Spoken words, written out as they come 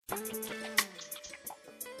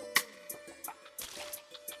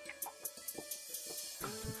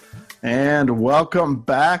And welcome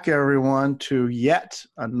back, everyone, to yet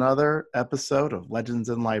another episode of Legends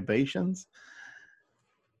and Libations.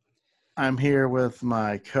 I'm here with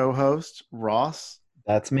my co-host, Ross.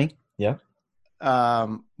 That's me. Yeah.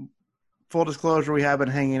 Full disclosure, we have been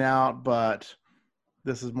hanging out, but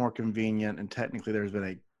this is more convenient. And technically, there's been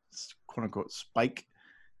a quote-unquote spike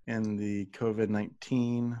in the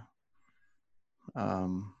COVID-19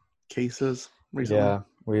 cases recently. Yeah,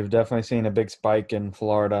 we've definitely seen a big spike in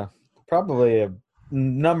Florida. Probably a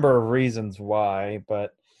number of reasons why,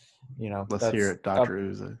 but Let's hear it, Dr.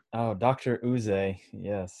 Uze. Oh, Dr. Uze,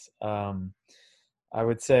 yes. I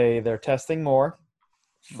would say they're testing more.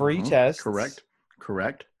 Free tests. Correct.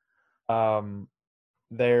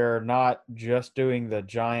 They're not just doing the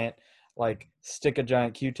giant, stick a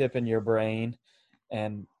giant Q-tip in your brain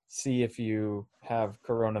and see if you have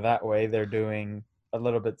corona that way. They're doing a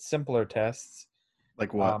little bit simpler tests.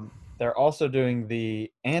 Like what? They're also doing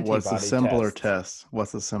the antibody What's the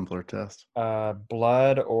simpler test?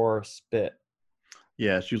 Blood or spit.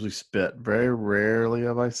 Yeah, it's usually spit. Very rarely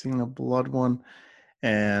have I seen a blood one,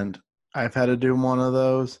 and I've had to do one of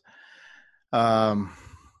those.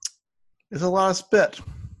 It's a lot of spit.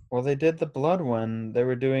 Well, they did the blood one. They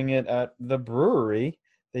were doing it at the brewery.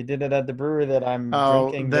 They did it at the brewery that I'm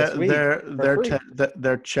drinking this week.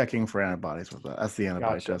 They're checking for antibodies with that. That's the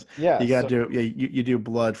antibody test. Yeah, you do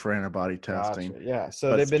blood for antibody testing. Gotcha. Yeah,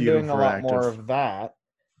 so they've been doing a lot more of that.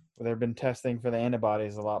 They've been testing for the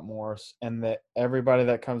antibodies a lot more, and that everybody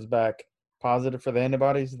that comes back positive for the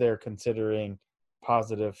antibodies, they're considering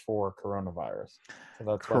positive for coronavirus. So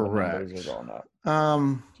that's why the numbers are going up.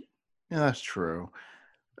 Yeah, that's true.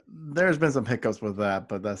 There's been some hiccups with that,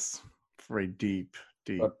 but that's very deep.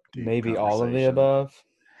 Maybe all of the above.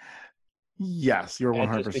 Yes, you're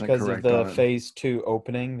 100% correct. Because of the phase 2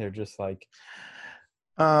 opening, they're just like.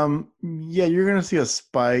 Yeah, you're going to see a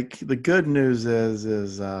spike. The good news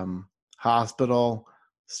is hospital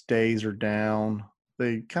stays are down.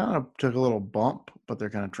 They kind of took a little bump, but they're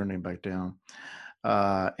kind of trending back down.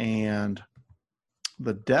 And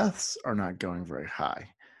the deaths are not going very high.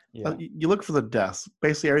 Yeah. You look for the deaths.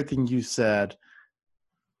 Basically, everything you said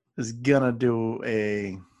is going to do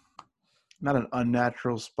not an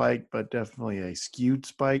unnatural spike, but definitely a skewed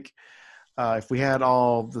spike. If we had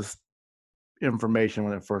all this information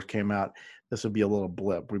when it first came out, this would be a little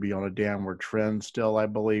blip. We'd be on a downward trend still, I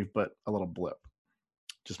believe, but a little blip.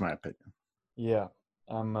 Just my opinion. Yeah.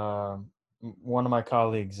 One of my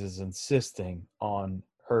colleagues is insisting on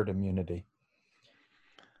herd immunity.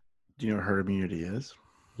 Do you know what herd immunity is?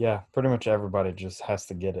 Yeah, pretty much everybody just has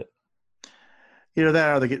to get it. Either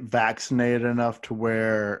that or they get vaccinated enough to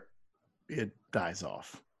where it dies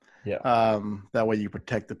off. Yeah. That way you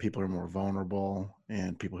protect the people who are more vulnerable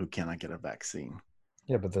and people who cannot get a vaccine.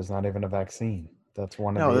 Yeah, but there's not even a vaccine. That's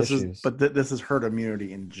one of the issues. This is herd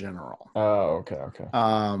immunity in general. Oh, okay.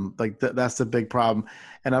 That's the big problem.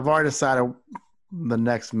 And I've already decided the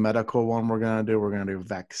next medical one we're going to do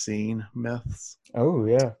vaccine myths. Oh,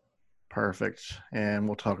 yeah. Perfect. And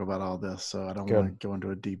we'll talk about all this. So I don't want to go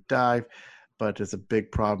into a deep dive, but it's a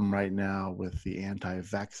big problem right now with the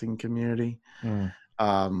anti-vaccine community.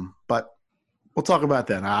 But we'll talk about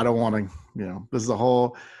that. I don't want to,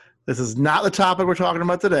 this is not the topic we're talking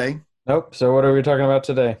about today. Nope. So what are we talking about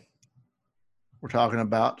today? We're talking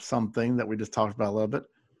about something that we just talked about a little bit,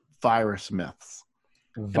 virus myths.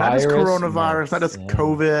 Not just coronavirus, not just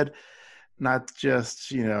COVID, not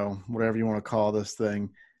just, whatever you want to call this thing,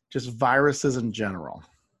 just viruses in general.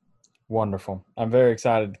 Wonderful. I'm very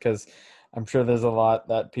excited because I'm sure there's a lot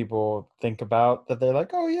that people think about that they're like,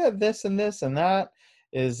 oh, yeah, this and this and that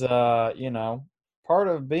is, part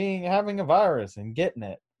of having a virus and getting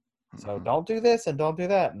it. So don't do this and don't do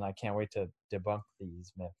that. And I can't wait to debunk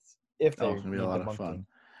these myths. If they're going to be a lot of fun.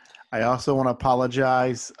 I also want to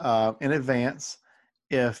apologize in advance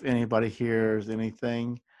if anybody hears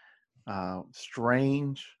anything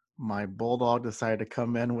strange. My bulldog decided to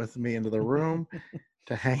come in with me into the room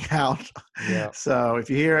to hang out. Yeah. So if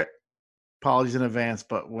you hear it, apologies in advance,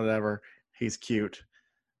 but whatever. He's cute.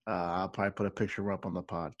 I'll probably put a picture up on the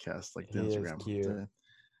podcast, like the Instagram. Is cute.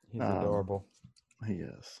 He's adorable. He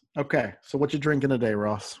is. Okay, so what you drinking today,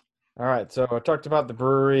 Ross? All right, so I talked about the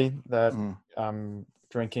brewery that I'm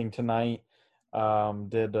drinking tonight.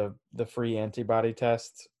 Did the free antibody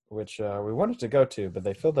test, which we wanted to go to, but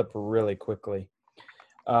they filled up really quickly.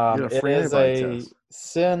 It is a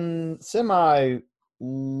semi-local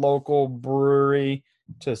brewery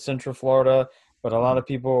to Central Florida, but a lot of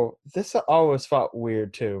people, this I always felt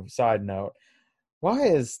weird too, side note. Why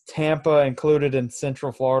is Tampa included in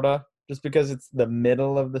Central Florida? Just because it's the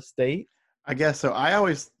middle of the state? I guess so.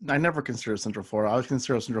 I never consider Central Florida. I always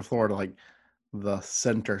consider Central Florida like the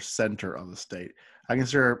center of the state. I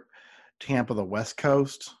consider Tampa the West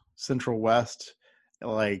Coast, Central West,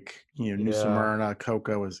 like New Yeah. Smyrna,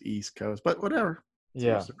 Cocoa is East Coast, but whatever. To each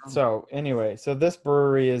Yeah. their own. So anyway, so this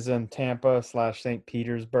brewery is in Tampa slash St.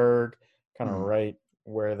 Petersburg, kind of Mm. right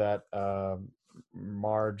where that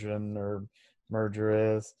margin or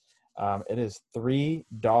merger is. It is Three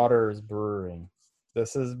Daughters Brewing.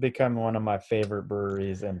 This has become one of my favorite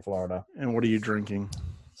breweries in Florida. And what are you drinking?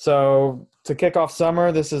 So to kick off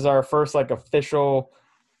summer, this is our first like official,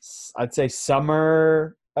 I'd say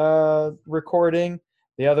summer recording.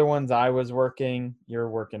 The other ones I was working. You're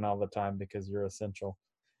working all the time because you're essential.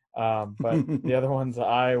 But the other ones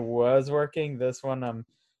I was working. This one I'm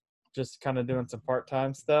just kind of doing some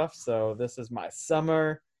part-time stuff. So this is my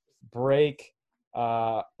summer break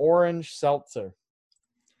orange seltzer.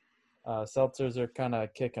 Seltzers are kind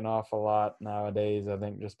of kicking off a lot nowadays, I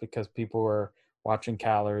think, just because people are watching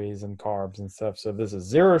calories and carbs and stuff. So this is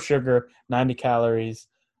 0 sugar, 90 calories,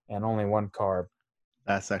 and only 1 carb.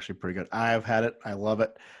 That's actually pretty good. I've had it. I love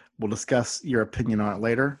it. We'll discuss your opinion on it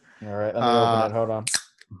later. All right, let me open it. Hold on.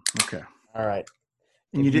 Okay. All right.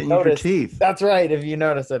 And If you you didn't use your notice, teeth. that's right. If you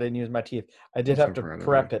notice, I didn't use my teeth. I did I'm so have to proud of you.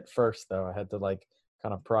 prep it first, though. I had to like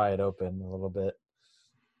kind of pry it open a little bit.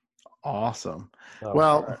 Awesome. So, all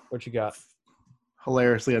Well, right, what you got?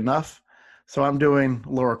 hilariously enough, so I'm doing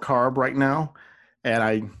lower carb right now, and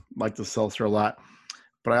I like the seltzer a lot.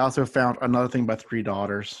 But I also found another thing by Three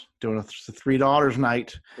Daughters, doing a Three Daughters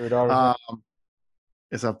night. $3.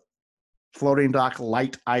 It's a floating dock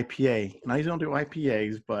light IPA. And I usually don't do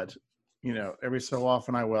IPAs, but every so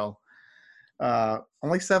often I will.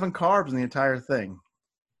 Only 7 carbs in the entire thing.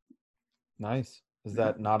 Nice. Is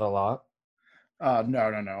that not a lot?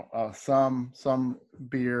 No. Some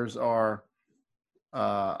beers are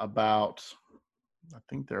about, I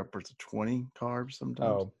think they're upwards of 20 carbs sometimes.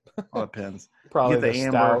 Oh, All depends. You probably get the the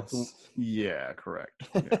amber. stouts. Yeah, correct.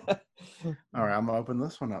 Yeah. All right, I'm gonna open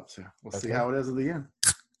this one up. So we'll see Okay. how it is at the end.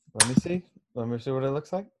 Let me see. Let me see what it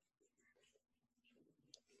looks like.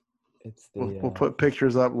 It's the We'll put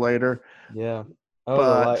pictures up later. yeah. Oh, the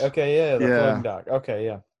light. But Okay, yeah, the floating yeah, dock. Okay,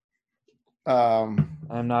 yeah. um,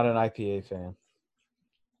 I'm not an IPA fan.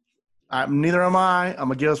 neither am I. I'm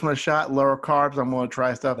gonna give this one a shot. Lower carbs. I'm gonna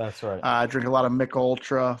try stuff. That's right. I drink a lot of Mick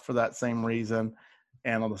Ultra for that same reason,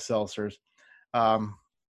 and all the seltzers.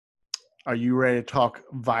 Are you ready to talk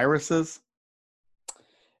viruses?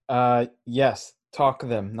 Yes. Talk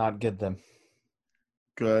them, not get them.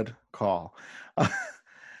 Good call.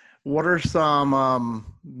 What are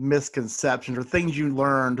some misconceptions or things you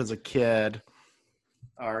learned as a kid,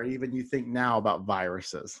 or even you think now about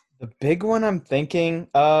viruses? The big one I'm thinking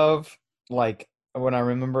of, like when I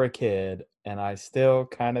remember a kid, and I still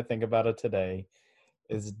kind of think about it today,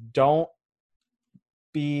 is don't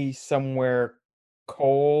be somewhere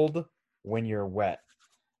cold when you're wet.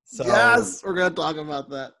 So, Yes, we're gonna talk about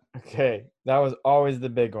that. okay, that was always the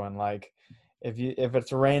big one. Like if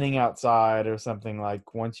it's raining outside or something,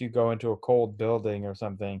 like once you go into a cold building or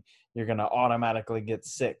something, you're gonna automatically get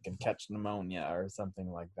sick and catch pneumonia or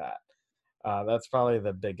something like that. That's probably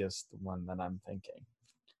the biggest one that I'm thinking.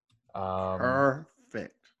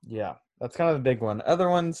 Perfect. Yeah, that's kind of the big one. Other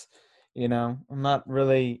ones, I'm not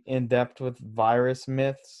really in depth with virus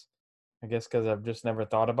myths. I guess because I've just never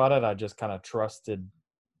thought about it. I just kind of trusted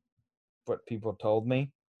what people told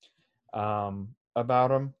me about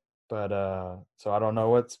them. But so I don't know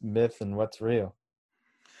what's myth and what's real.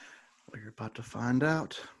 Well, you're about to find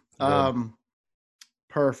out. Good.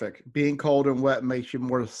 Perfect. Being cold and wet makes you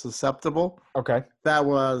more susceptible. Okay. That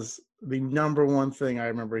was the number one thing I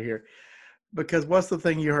remember here. Because what's the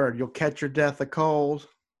thing you heard? You'll catch your death of cold.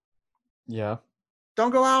 Yeah,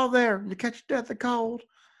 Don't go out there. You catch your death of cold.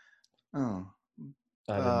 Oh,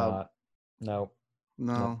 I did not. Nope.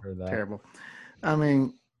 Never no, heard that. terrible. I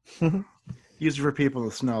mean, use it for people in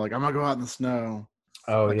the snow. Like I'm gonna go out in the snow.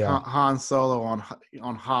 Oh Like yeah. Han Solo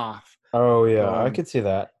on Hoth. Oh yeah. I Going, could see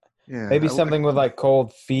that. yeah. Maybe something with like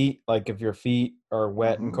cold feet, like if your feet are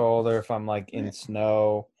wet and Mm-hmm. cold, or if I'm like in Yeah.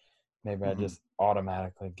 snow, maybe I Mm-hmm. just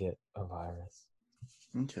automatically get a virus.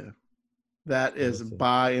 Okay. That We'll is see.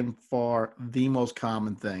 by and far the most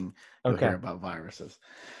common thing you'll Okay. hear about viruses.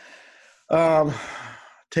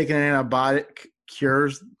 Taking an antibiotic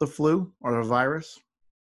cures the flu or the virus.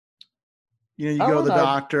 You go to Oh, the no.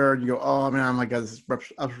 doctor and you go, oh man, I'm like this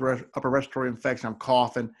upper respiratory infection. I'm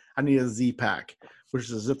coughing. I need a Z-Pack, which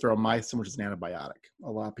is azithromycin, which is an antibiotic. A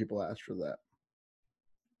lot of people ask for that.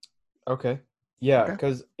 Okay. Yeah, Okay.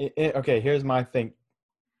 because okay, here's my thing.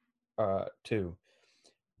 Too.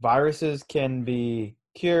 Viruses can be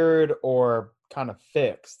cured or kind of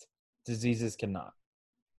fixed. Diseases cannot.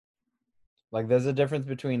 Like, there's a difference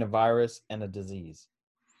between a virus and a disease.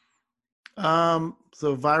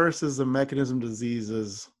 So virus is a mechanism, disease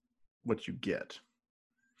is what you get.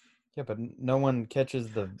 Yeah, but no one catches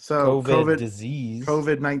the So COVID disease.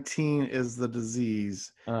 COVID-19 is the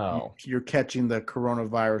disease. Oh, You're catching the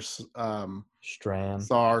coronavirus, strand.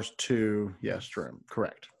 SARS-2. Yes, true.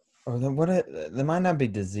 Correct. Or then what? There might not be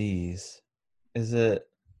disease. Is it?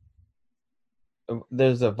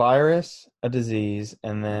 There's a virus, a disease,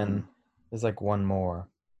 and then there's like one more.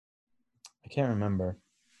 I can't remember.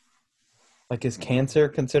 Like, is cancer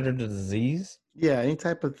considered a disease? Yeah, any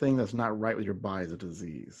type of thing that's not right with your body is a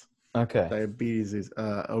disease. Okay. Diabetes is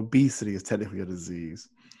obesity is technically a disease.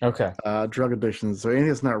 Okay. Drug addiction. So anything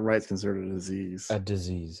that's not right is considered a disease. A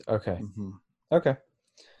disease. Okay. Mm-hmm. Okay. All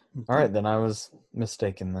Okay. right, then I was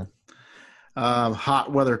mistaken then.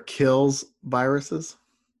 Hot weather kills viruses.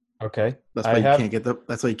 Okay. That's why I you have. can't get the.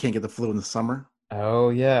 That's why you can't get the flu in the summer. Oh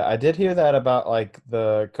yeah, I did hear that about like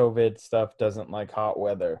the COVID stuff doesn't like hot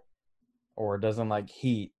weather or doesn't like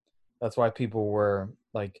heat. That's why people were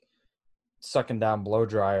like sucking down blow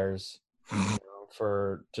dryers,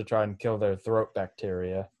 for to try and kill their throat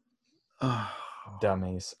bacteria. Oh,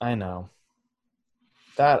 Dummies. I know.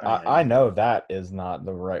 That ay, I ay, know that is not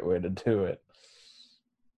the right way to do it.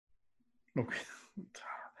 ay. Okay.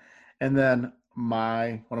 And then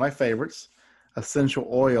one of my favorites, essential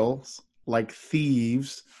oils like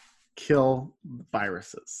thieves kill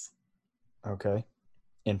viruses. Okay.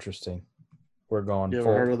 Interesting. We're You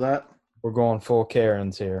ever heard of that? going full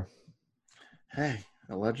Karens here. Hey,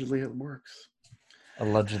 allegedly it works.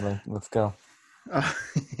 Allegedly. Let's go. Uh,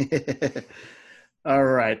 all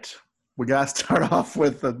right. We got to start off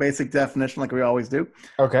with the basic definition like we always do.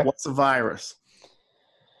 Okay. What's a virus?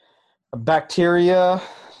 A bacteria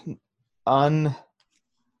homely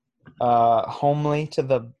to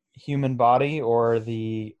the human body or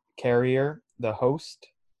the carrier, the host.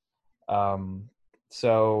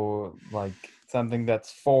 So like something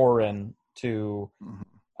that's foreign to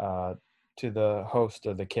the host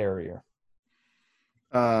or the carrier.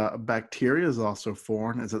 Bacteria is also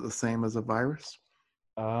foreign. Is it the same as a virus?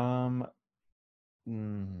 I'm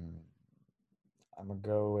gonna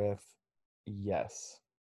go with yes.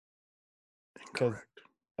 Correct.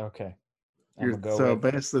 Okay. So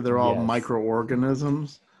basically, they're all yes.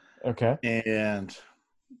 microorganisms. Okay. And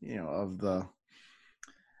of the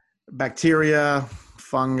bacteria,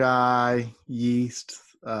 fungi, yeast,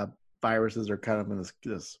 viruses are kind of in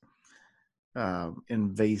this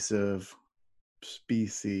invasive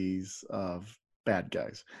species of bad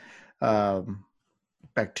guys.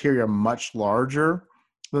 Bacteria are much larger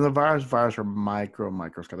than the virus. Viruses are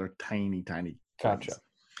microscopic. They're tiny. Gotcha.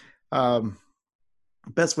 Things.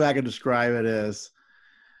 Best way I could describe it is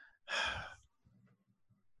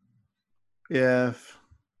if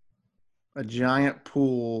a giant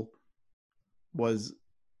pool was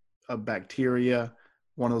a bacteria,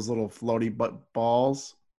 one of those little floaty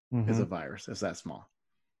balls is a virus. It's that small.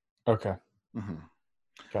 Okay. Mm-hmm.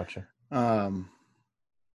 Gotcha.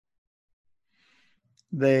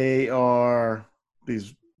 They are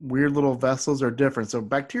these weird little vessels are different. So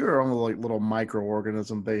bacteria are only like little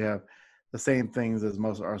microorganisms. They have the same things as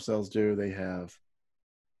most of our cells do. They have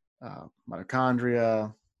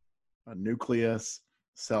mitochondria, a nucleus,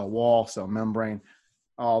 cell wall, cell membrane,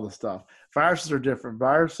 all the stuff. Viruses are different.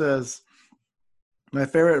 Viruses, my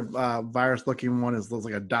favorite virus looking one looks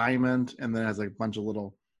like a diamond and then has like a bunch of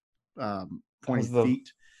little pointy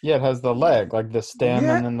feet. Yeah, it has the leg, like the stem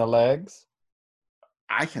and then the legs.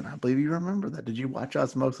 I cannot believe you remember that. Did you watch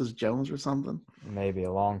Osmosis Jones or something? Maybe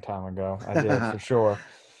a long time ago. I did for sure.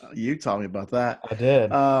 You taught me about that. I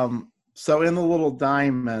did. So in the little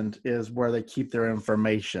diamond is where they keep their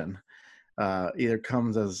information. Either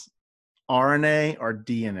comes as RNA or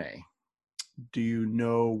DNA. Do you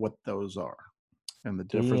know what those are and the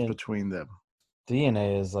difference between them?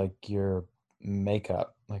 DNA is like your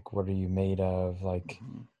makeup. Like, what are you made of? Like,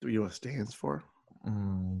 do you know what it stands for?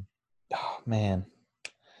 Oh man,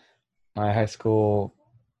 my high school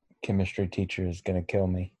chemistry teacher is gonna kill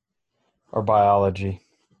me, or biology.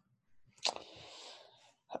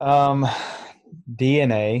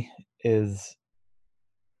 DNA is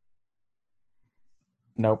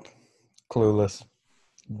nope, clueless.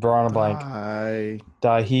 Drawing a blank.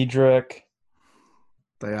 Dihedric.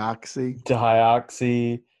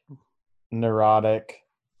 Dioxy. Neurotic.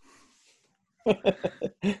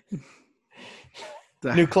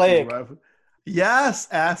 Nucleic. Yes,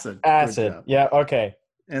 acid. Yeah, okay.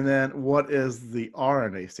 And then what is the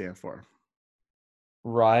RNA stand for?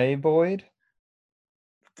 Riboid?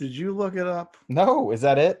 Did you look it up? No, is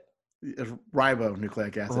that it? It's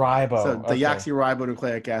ribonucleic acid. So Ribo. Okay.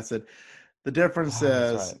 deoxyribonucleic acid. The difference Oh,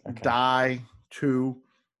 that's is right. Okay. di two.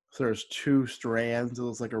 So there's two strands. It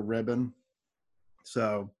looks like a ribbon.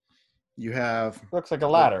 So you have Looks like a the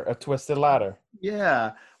ladder, a twisted ladder.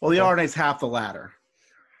 yeah. Well, the Okay. RNA is half the ladder,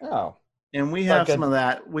 Oh, and we it's have like some a of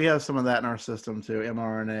that. We have some of that in our system too.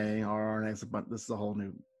 mRNA, rRNA. This is a whole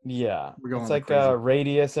new. yeah. We're going It's a little like a crazy.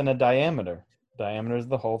 radius and a diameter. Diameter is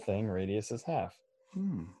the whole thing. Radius is half.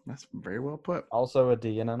 That's very well put. Also a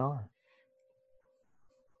D and an R.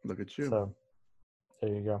 Look at you. So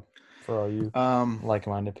there you go for all you Um,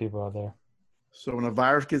 like-minded people out there. so when a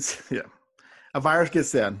virus gets a virus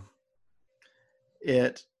gets in,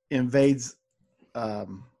 it invades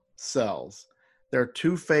cells. There are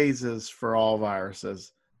two phases for all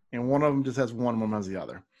viruses, and one of them just has one has the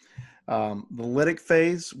other. The lytic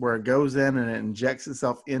phase, where it goes in and it injects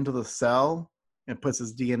itself into the cell and puts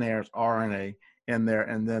its DNA or its RNA in there,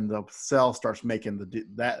 and then the cell starts making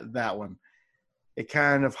that one. It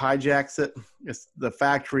kind of hijacks it. The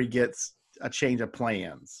factory gets a change of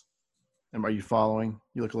plans. Are you following?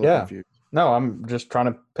 You look a little Yeah. confused. No, I'm just trying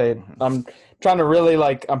to pay. I'm trying to really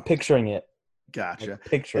I'm picturing it. Gotcha. Like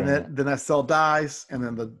picturing And it. then that cell dies, and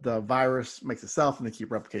then the virus makes itself, and they keep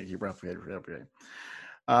replicating.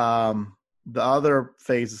 The other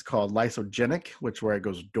phase is called lysogenic, which where it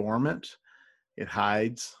goes dormant. It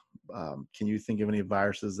hides. Can you think of any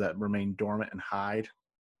viruses that remain dormant and hide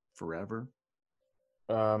forever?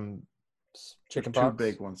 Chicken Two pox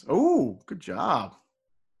big ones. Oh, good job.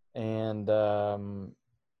 and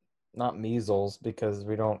not measles because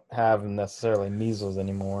we don't have necessarily measles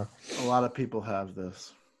anymore. A lot of people have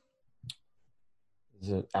this. Is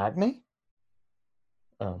it acne?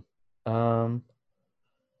 Oh,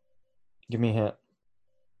 give me a hint.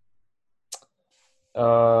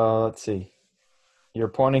 Let's see. You're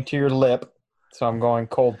pointing to your lip, so I'm going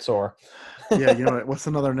cold sore. Yeah, you know what? What's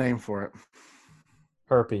another name for it?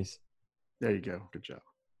 Herpes. There you go. Good job.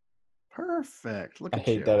 Perfect. Look I at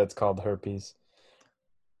hate you. that it's called herpes.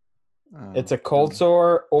 Oh, It's a cold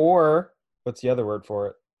sore, or what's the other word for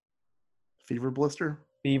it? fever blister.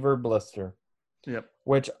 Fever blister. Yep.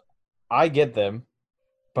 Which I get them,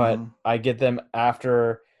 but Mhm. I get them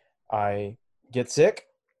after I get sick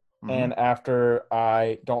and after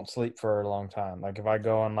I don't sleep for a long time. Like if I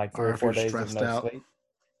go on like 3 Or or if 4 you're days of stressed no out, sleep,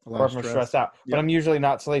 a lot or of if I'm stress. stressed out. But Yep. I'm usually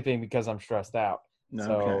not sleeping because I'm stressed out. No,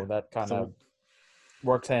 So okay. that kind of So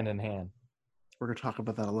works hand in hand. we're gonna talk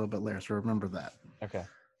about that a little bit later. So remember that. Okay.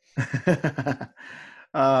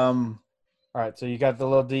 um, All right. So you got the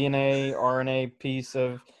little DNA, RNA piece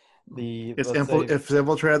of the, it's let's say,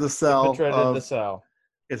 infiltrated the cell infiltrated the cell.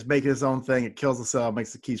 it's making its own thing. It kills the cell,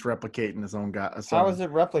 makes it keeps replicating its own How is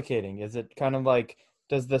it replicating? Is it kind of like,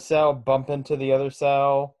 does the cell bump into the other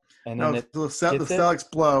cell and then No, it the gets cell it?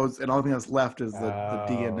 explodes, and the only thing that's left is the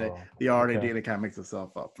DNA, Oh, the RNA, okay. DNA kind of makes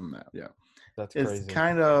itself up from that. Yeah, That's it's crazy.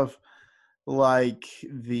 kind of like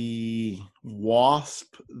the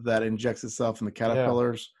wasp that injects itself in the Yeah.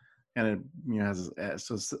 caterpillars, and it has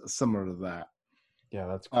so similar to that. Yeah,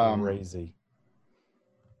 that's Um, crazy.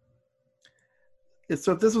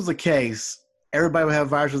 so if this was the case, everybody would have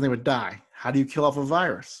viruses and they would die. How do you kill off a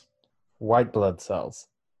virus? White blood cells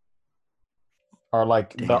are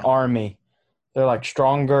like the Damn. army. They're like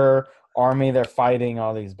stronger army. They're fighting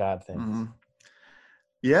all these bad things. Mm-hmm.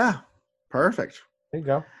 Yeah, perfect. There you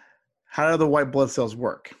go. How do the white blood cells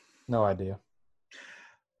work? No idea.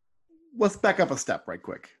 Let's back up a step right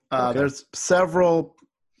quick. Okay. There's several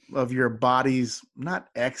of your body's not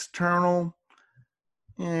external,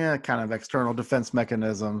 kind of external defense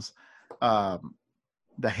mechanisms.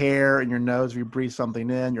 The hair in your nose, if you breathe something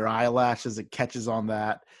in, your eyelashes, it catches on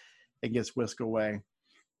that, it gets whisked away.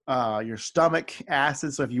 Your stomach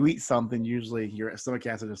acid, so if you eat something, usually your stomach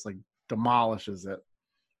acid just like demolishes it.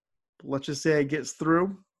 But let's just say it gets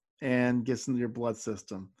through and gets into your blood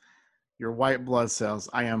system. Your white blood cells.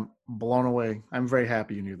 I am blown away. I'm very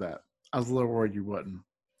happy you knew that. I was a little worried you wouldn't.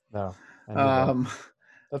 No, I knew that. Um,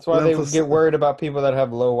 That's why they get worried about people that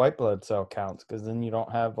have low white blood cell counts, because then you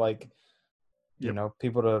don't have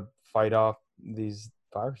people to fight off these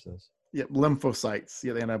viruses. Yep, lymphocytes.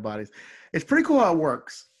 Yeah, the antibodies. It's pretty cool how it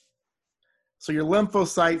works. So your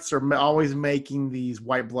lymphocytes are always making these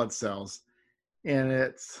white blood cells, and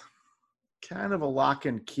it's kind of a lock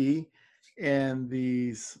and key. And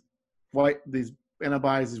these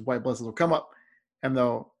antibodies, these white blood cells will come up, and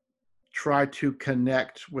they'll try to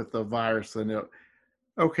connect with the virus. And a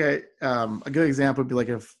good example would be like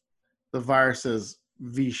if the virus is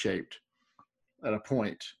V-shaped, at a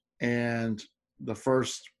point, and the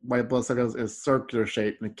first white blood cell is circular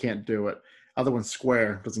shape and it can't do it. Other one's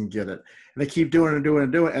square, doesn't get it. And they keep doing it and doing it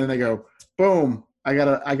and doing it, and then they go, boom, I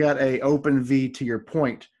got a open V to your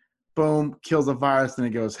point. Boom, kills the virus, and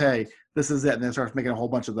it goes, hey, this is it. And then it starts making a whole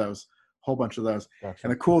bunch of those. Gotcha.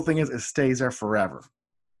 And the cool thing is it stays there forever.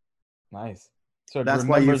 Nice. So it That's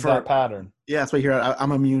why remembers that pattern. Yeah, that's why you hear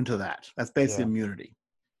I'm immune to that. That's basically Yeah. immunity.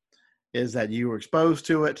 Is that you were exposed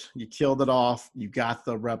to it, you killed it off, you got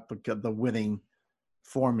the replica, the winning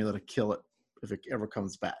formula to kill it if it ever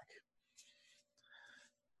comes back.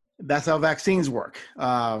 That's how vaccines work.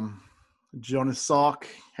 Jonas Salk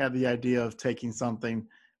had the idea of taking something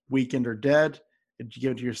weakened or dead, and you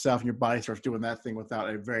give it to yourself, and your body starts doing that thing without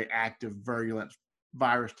a very active, virulent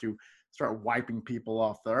virus to start wiping people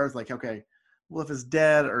off the earth. Like, okay, well, if it's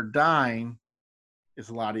dead or dying, it's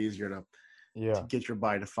a lot easier to get your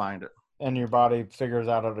body to find it. And your body figures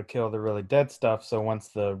out how to kill the really dead stuff. So once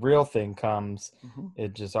the real thing comes,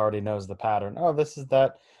 it just already knows the pattern. Oh, this is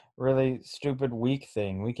that really stupid weak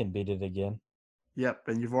thing. We can beat it again. Yep,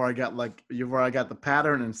 and you've already got the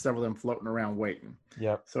pattern and several of them floating around waiting.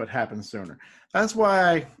 Yep. So it happens sooner. That's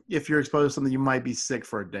why if you're exposed to something, you might be sick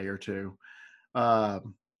for a day or two. I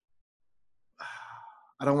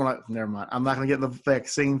don't want to. Never mind. I'm not going to get the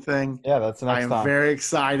vaccine thing. Yeah, that's the next time. I am very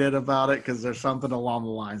excited about it because there's something along the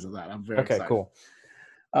lines of that. I'm very excited. Okay, cool.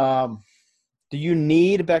 Do you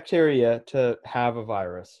need bacteria to have a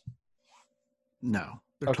virus? No,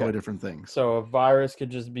 they're totally different things. So a virus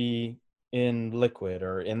could just be in liquid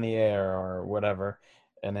or in the air or whatever,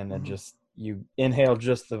 and then it just you inhale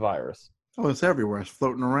just the virus. Oh, it's everywhere. It's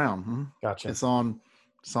floating around. Gotcha. It's on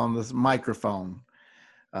this microphone.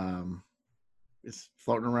 It's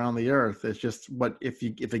floating around the earth. It's just what if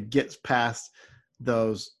it gets past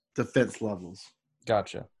those defense levels.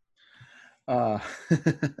 Gotcha. Have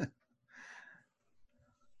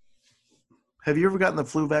you ever gotten the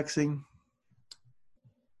flu vaccine?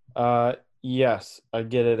 Yes, I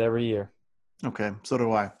get it every year. Okay, so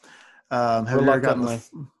do I. Have you ever gotten the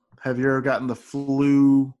flu? Have you gotten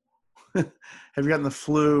the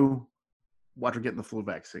flu after getting the flu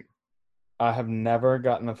vaccine? I have never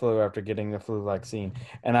gotten the flu after getting the flu vaccine.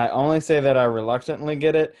 And I only say that I reluctantly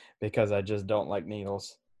get it because I just don't like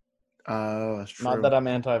needles. That's true. Not that I'm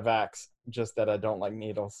anti-vax, just that I don't like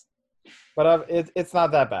needles. But it's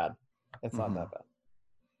not that bad. It's not that bad.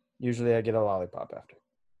 Usually I get a lollipop after.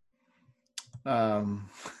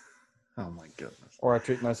 Oh my goodness. Or I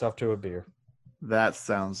treat myself to a beer. That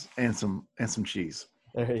sounds and some cheese.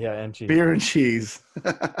 Yeah, and cheese. Beer and cheese.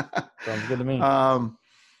 Sounds good to me.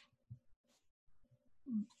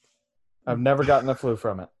 I've never gotten the flu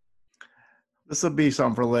from it. This will be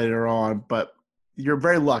something for later on, but you're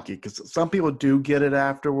very lucky because some people do get it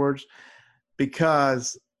afterwards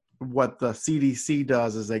because what the CDC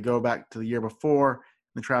does is they go back to the year before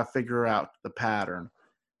and try to figure out the pattern.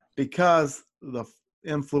 Because the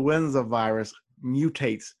influenza virus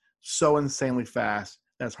mutates so insanely fast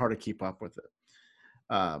that it's hard to keep up with it.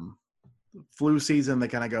 Flu season, they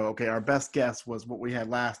kind of go, okay, our best guess was what we had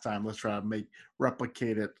last time. Let's try to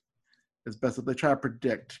replicate it as best as they try to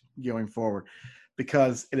predict going forward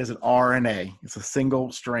because it is an RNA. It's a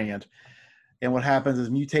single strand. And what happens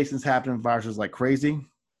is mutations happen in viruses like crazy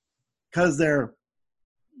because they're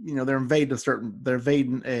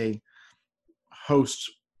invading a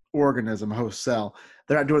host organism, a host cell.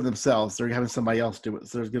 They're not doing it themselves. They're having somebody else do it.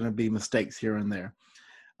 So there's going to be mistakes here and there.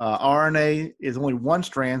 RNA is only one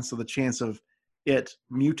strand, so the chance of it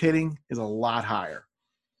mutating is a lot higher.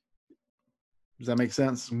 Does that make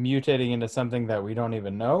sense? Mutating into something that we don't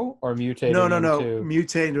even know, or mutating No.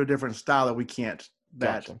 Mutating to a different style that we can't.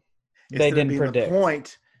 Gotcha. They didn't predict.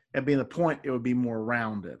 Being the point, it would be more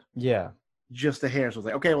rounded. Yeah. Just a hair. So it's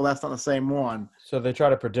like, okay, well, that's not the same one. So they try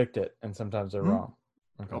to predict it, and sometimes they're wrong.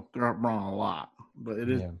 Okay. Oh, they're wrong a lot, but it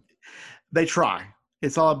is. Yeah. They try.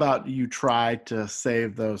 It's all about you try to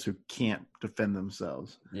save those who can't defend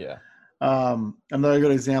themselves. Yeah. Another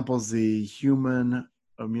good example is the human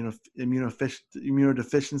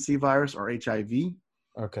immunodeficiency virus, or HIV.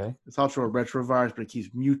 Okay. It's also a retrovirus, but it keeps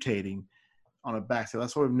mutating on a vaccine.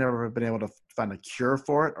 That's why we've never been able to find a cure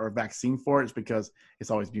for it or a vaccine for it. It's because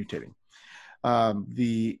it's always mutating.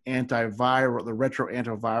 The retro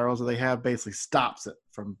antivirals that they have basically stops it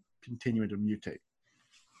from continuing to mutate.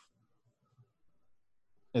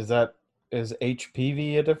 Is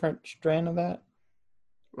HPV a different strain of that?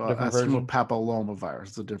 That's from papilloma virus.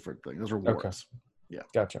 It's a different thing. Those are warts. Okay. Yeah.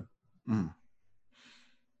 Gotcha.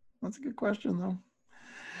 That's a good question,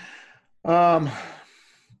 though.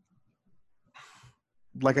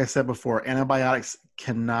 Like I said before, antibiotics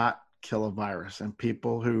cannot kill a virus, and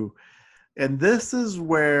people who And this is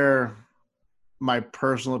where my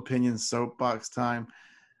personal opinion soapbox time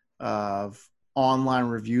of online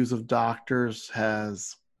reviews of doctors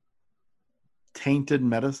has tainted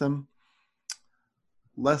medicine.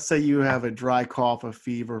 Let's say you have a dry cough, a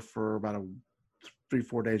fever for about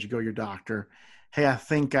 3-4 days. You go to your doctor. Hey, I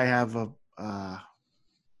think I have something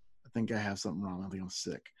wrong. I think I'm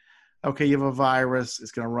sick. Okay, you have a virus.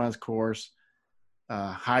 It's going to run its course.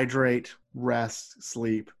 Hydrate, rest,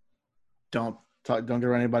 sleep. Don't get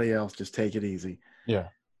around anybody else. Just take it easy. Yeah.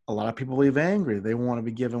 A lot of people leave angry. They want to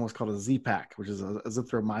be given what's called a Z-Pak, which is a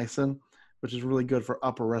azithromycin, which is really good for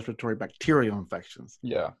upper respiratory bacterial infections.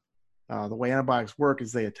 Yeah. The way antibiotics work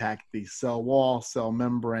is they attack the cell wall, cell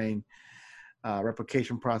membrane,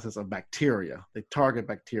 replication process of bacteria. They target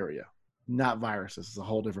bacteria, not viruses. It's a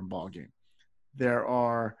whole different ballgame. There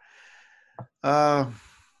are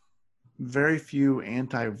very few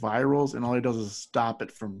antivirals, and all it does is stop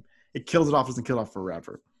it from – it kills it off, doesn't kill it off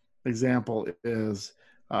forever. Example is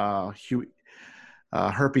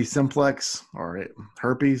herpes simplex or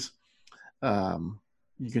herpes.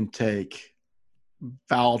 You can take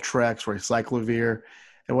Valtrex or acyclovir,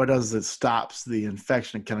 and what it does is it stops the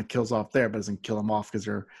infection. It kind of kills off there, but doesn't kill them off because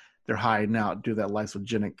they're hiding out due to that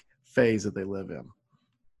lysogenic phase that they live in.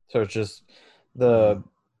 So it's just the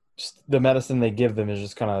medicine they give them is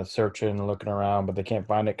just kind of searching and looking around, but they can't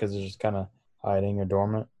find it because it's just kind of hiding or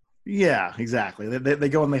dormant. Yeah, exactly. They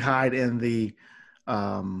go and they hide in the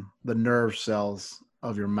nerve cells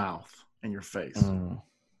of your mouth and your face.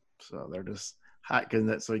 So they're just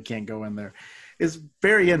hiding so you can't go in there. It's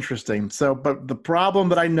very interesting. So, but the problem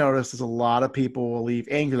that I noticed is a lot of people will leave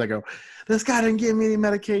angry. They go, "This guy didn't give me any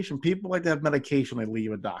medication." People like to have medication when they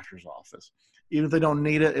leave a doctor's office, even if they don't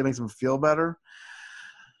need it. It makes them feel better.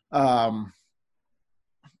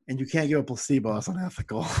 And you can't give a placebo. That's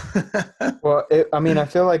unethical. Well, I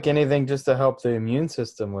feel like anything just to help the immune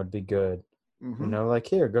system would be good. Mm-hmm. Like,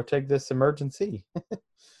 here, go take this emergency.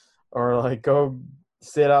 Or like go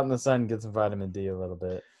sit out in the sun and get some vitamin D a little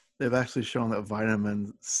bit. They've actually shown that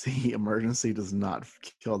vitamin C emergency does not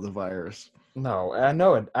kill the virus. No, I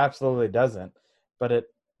know it absolutely doesn't. But it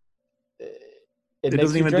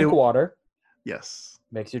makes you drink water. Yes.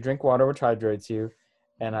 Makes you drink water, which hydrates you.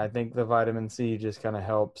 And I think the vitamin C just kind of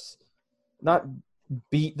helps not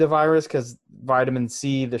beat the virus, because vitamin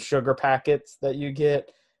C, the sugar packets that you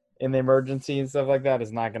get in the emergency and stuff like that,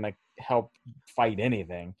 is not going to help fight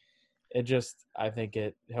anything. I think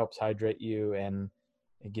it helps hydrate you, and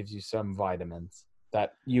it gives you some vitamins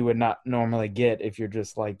that you would not normally get if you're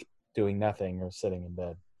just like doing nothing or sitting in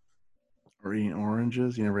bed. Or eating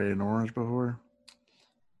oranges. You never ate an orange before?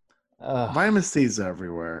 Vitamin C is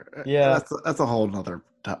everywhere. Yeah. That's a whole nother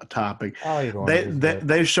topic. I'll eat oranges,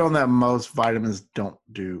 they've shown that most vitamins don't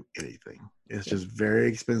do anything. It's just very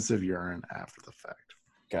expensive urine after the fact.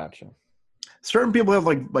 Gotcha. Certain people have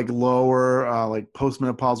like lower like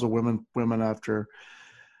postmenopausal women after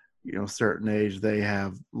certain age, they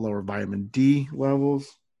have lower vitamin D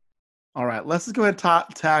levels. All right, let's just go ahead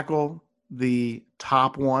and tackle the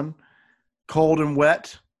top one. Cold and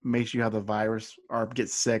wet makes you have the virus or get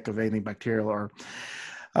sick of anything bacterial. Or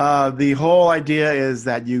the whole idea is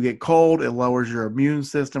that you get cold, it lowers your immune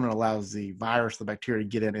system and allows the virus, the bacteria, to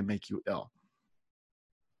get in and make you ill.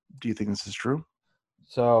 Do you think this is true?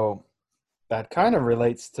 So that kind of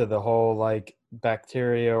relates to the whole like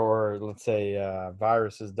bacteria, or let's say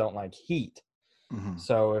viruses don't like heat. Mm-hmm.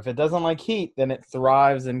 So if it doesn't like heat, then it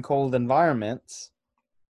thrives in cold environments.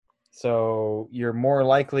 So you're more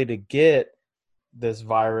likely to get this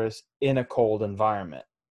virus in a cold environment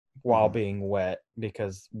while being wet,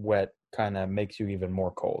 because wet kind of makes you even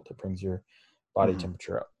more cold. It brings your body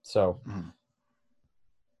temperature up. So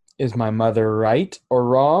is my mother right or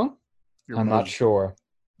wrong? I'm not sure.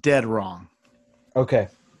 Dead wrong. Okay.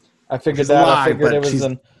 I figured that. I figured it was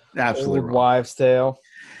an old wives' tale.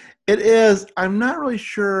 It is. I'm not really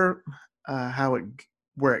sure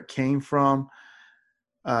where it came from.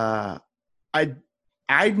 I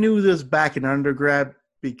knew this back in undergrad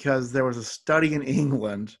because there was a study in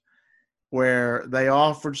England where they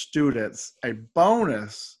offered students a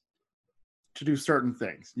bonus to do certain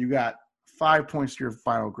things. You got 5 points to your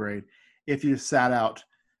final grade if you sat out,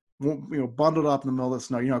 bundled up in the middle of the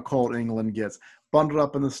snow. You know how cold England gets. Bundled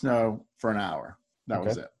up in the snow for an hour. That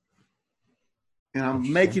was it. And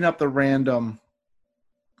I'm making up the random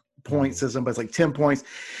point system, but it's like 10 points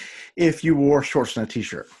if you wore shorts and a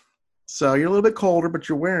t-shirt. So you're a little bit colder, but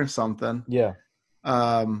you're wearing something. Yeah.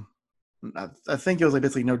 I think it was like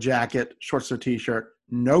basically no jacket, shorts or t-shirt,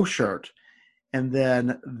 no shirt. And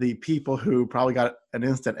then the people who probably got an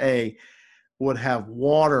instant A would have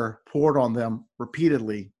water poured on them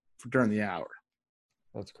repeatedly during the hour.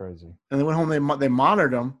 That's crazy. And they went home. They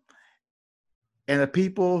monitored them, and the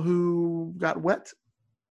people who got wet,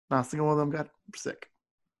 not a single one of them got sick.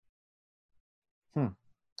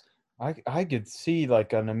 I could see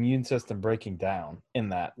like an immune system breaking down in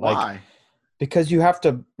that. Like, Why? because you have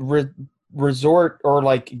to resort or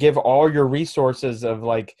like give all your resources of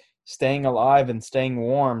like staying alive and staying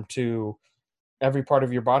warm to every part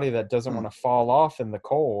of your body that doesn't want to fall off in the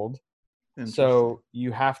cold. So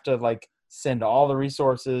you have to like send all the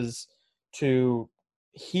resources to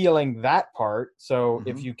healing that part. So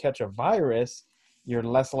if you catch a virus, you're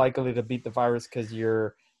less likely to beat the virus because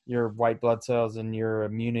your white blood cells and your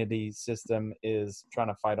immunity system is trying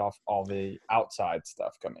to fight off all the outside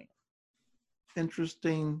stuff coming.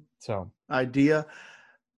 Interesting So idea.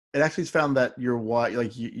 It actually is found that your white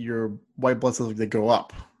blood cells, they go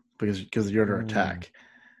up because you're under attack.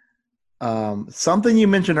 Something you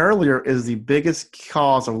mentioned earlier is the biggest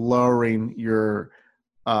cause of lowering your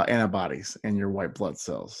antibodies and your white blood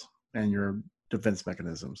cells and your defense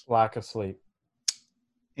mechanisms. lack of sleep,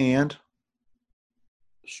 And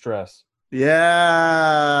stress.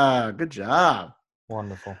 yeah, good job.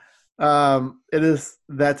 Wonderful. It is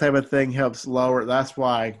that type of thing helps lower. That's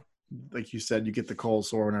why, like you said, you get the cold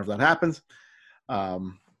sore whenever that happens. A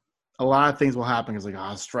lot of things will happen because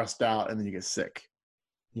like, stressed out, and then you get sick.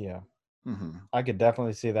 Yeah. Mm-hmm. I could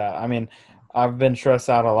definitely see that. I mean, I've been stressed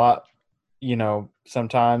out a lot,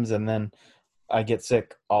 sometimes, and then I get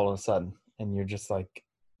sick all of a sudden, and you're just like,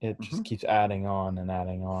 it just keeps adding on and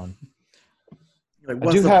adding on. Like,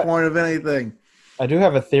 what's the point of anything? I do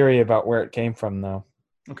have a theory about where it came from, though.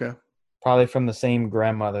 Okay. Probably from the same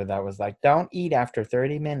grandmother that was like, don't eat after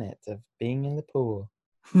 30 minutes of being in the pool.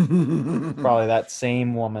 Probably that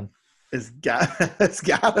same woman. It's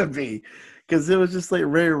gotta be, because it was just like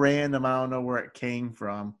very random. I don't know where it came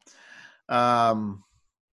from. I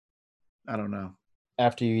don't know.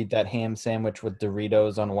 After you eat that ham sandwich with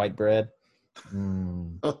Doritos on white bread.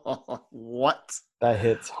 What? That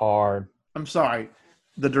hits hard. I'm sorry.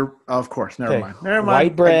 Of course. Never mind.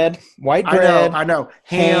 White bread. I know.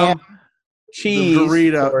 Ham, cheese,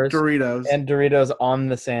 Doritos, and Doritos on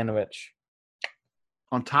the sandwich.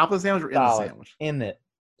 On top of the sandwich or in the sandwich? In it.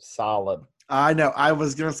 Solid. I know. I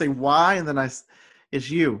was gonna say why, and then it's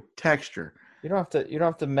texture. You don't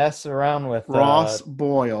have to mess around with Ross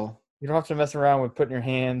Boyle. You don't have to mess around with putting your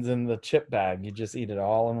hands in the chip bag. You just eat it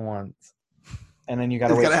all in once. And then you got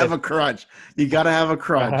to wait. Have a crunch. You got to have a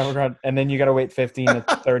crunch. And then you got to wait 15 to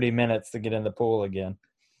 30 minutes to get in the pool again.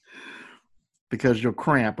 Because you'll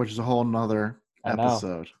cramp, which is a whole nother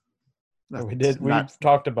episode. We've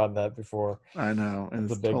talked about that before. I know. And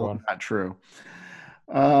it's a big one. Not true.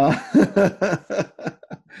 All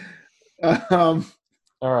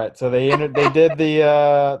right. So they did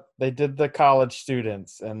the college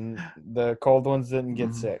students, and the cold ones didn't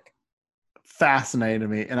get sick. Fascinated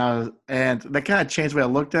me, and that kind of changed the way I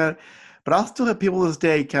looked at it. But I'll still have people to this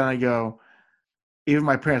day kind of go, even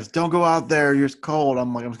my parents, don't go out there, you're cold.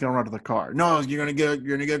 I'm like, I'm just gonna run to the car. No, you're gonna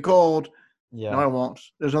get cold. Yeah. No, I won't.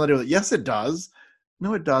 There's nothing to do with it. Yes, it does.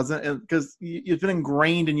 No, it doesn't, because it's been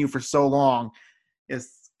ingrained in you for so long.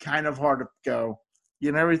 It's kind of hard to go,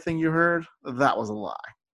 everything you heard, that was a lie.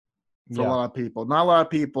 For a lot of people. Not a lot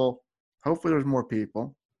of people. Hopefully there's more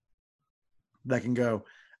people that can go,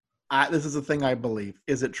 this is a thing I believe.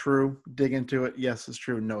 Is it true? Dig into it. Yes, it's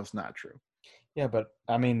true. No, it's not true. Yeah, but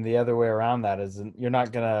I mean, the other way around that is you're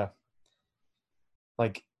not going to,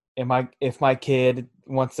 like, if my kid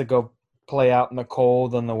wants to go play out in the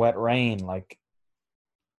cold and the wet rain, like,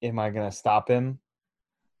 am I going to stop him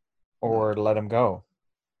or let him go?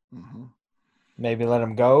 Mm-hmm. Maybe let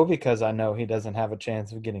him go because I know he doesn't have a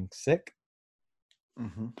chance of getting sick.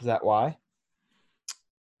 Mm-hmm. Is that why?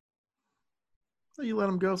 You let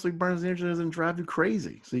him go so he burns the engine and drive you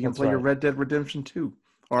crazy. So you can play your Red Dead Redemption 2.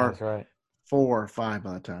 Or that's right. 4 or 5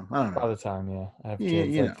 by the time. I don't know. By the time, yeah. I have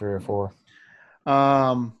kids like 3 or 4.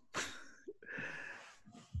 On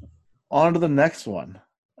to the next one.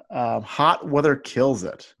 Hot weather kills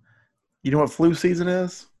it. You know what flu season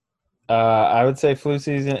is? I would say flu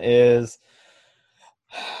season is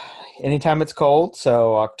anytime it's cold,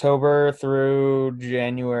 so October through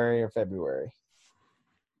January or February.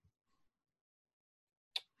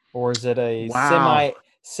 Or is it a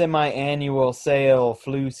semi-annual sale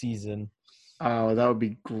flu season? Oh, that would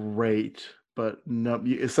be great. But no,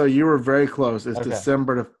 so you were very close. It's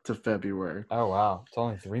December to February. Oh, wow. It's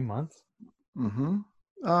only 3 months? Mm-hmm.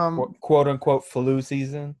 Quote-unquote flu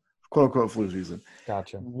season? Quote-unquote flu season.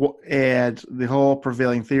 Gotcha. And the whole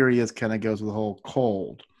prevailing theory kind of goes with the whole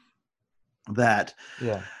cold. That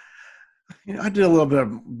I did a little bit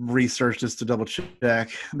of research just to double check.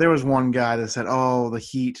 There was one guy that said, "Oh, the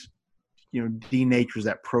heat, denatures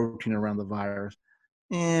that protein around the virus."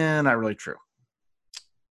 And not really true.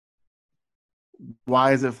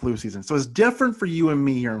 Why is it flu season? So it's different for you and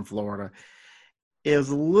me here in Florida. It was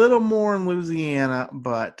a little more in Louisiana,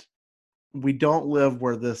 but we don't live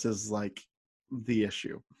where this is like the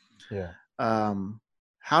issue. Yeah.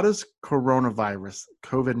 How does coronavirus,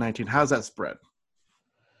 COVID-19, how does that spread?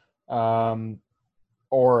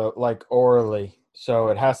 Or like orally. So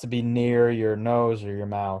it has to be near your nose or your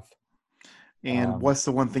mouth. And what's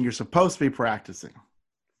the one thing you're supposed to be practicing?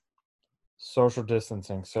 Social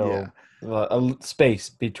distancing. So a space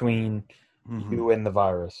between you and the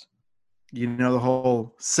virus. You know the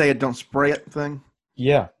whole say it, don't spray it thing?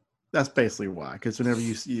 Yeah. That's basically why. Because whenever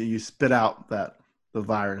you spit out the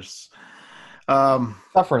virus.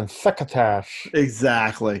 Suffering succotash.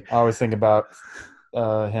 Exactly. I always think about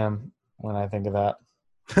him when I think of that.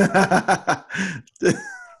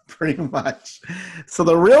 Pretty much. So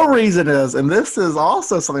the real reason is, and this is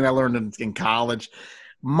also something I learned in college,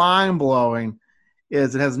 mind-blowing,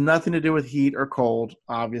 is it has nothing to do with heat or cold,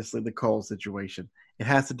 obviously the cold situation. It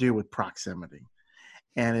has to do with proximity.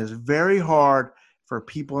 And it's very hard for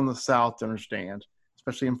people in the South to understand,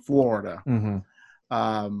 especially in Florida,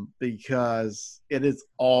 because it is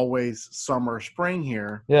always summer or spring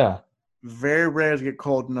here. Yeah. Very rare to get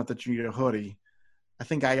cold enough that you need a hoodie. I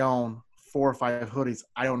think I own 4 or 5 hoodies.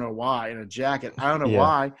 I don't know why. And a jacket. I don't know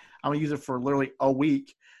why. I'm going to use it for literally a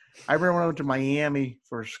week. I remember when I went to Miami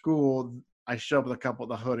for school, I showed up with a couple of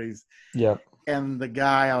the hoodies. Yep. And the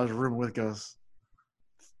guy I was rooming with goes,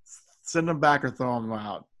 send them back or throw them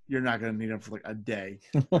out. You're not going to need them for like a day.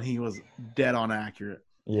 And he was dead on accurate.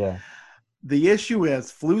 Yeah. The issue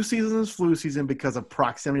is flu season because of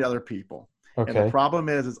proximity to other people. Okay. And the problem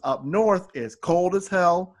is up north, it's cold as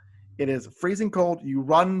hell. It is freezing cold. You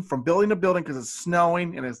run from building to building because it's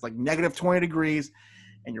snowing and it's like negative 20 degrees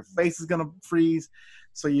and your face is going to freeze.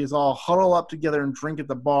 So you just all huddle up together and drink at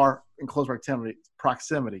the bar in close proximity.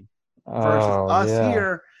 Versus us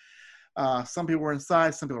here, some people are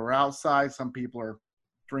inside, some people are outside, some people are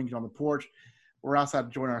drinking on the porch. We're outside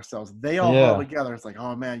enjoying ourselves. They all huddle together. It's like,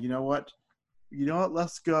 oh man, you know what?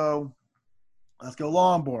 Let's go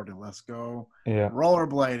longboarding. Let's go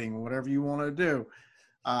rollerblading, whatever you want to do.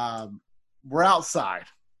 We're outside.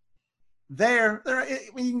 There,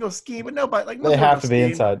 you can go skiing, but nobody they have to be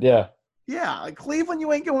inside. Yeah. Yeah, like Cleveland,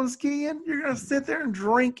 you ain't going skiing. You're gonna sit there and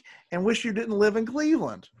drink and wish you didn't live in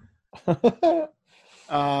Cleveland. My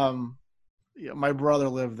brother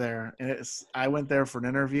lived there, and I went there for an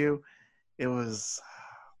interview. It was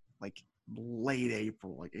like late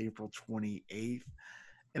April, like April 28th,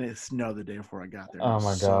 and it snowed the day before I got there. Oh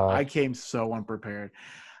my God! I came so unprepared.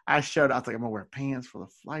 I was like, I'm gonna wear pants for the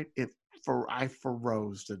flight. I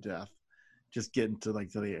froze to death just getting to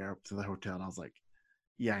the hotel, and I was like,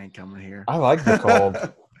 yeah, I ain't coming here. I like the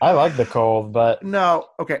cold. But no,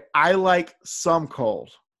 okay. I like some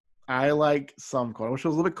cold. I wish it was a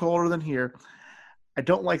little bit colder than here. I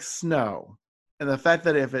don't like snow. And the fact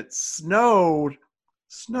that if it snowed,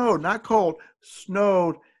 not cold,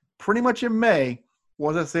 snowed pretty much in May,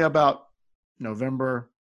 what does it say about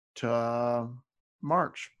November to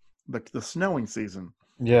March, the snowing season?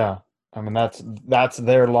 Yeah. I mean, that's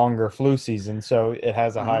their longer flu season, so it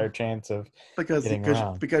has a higher chance of getting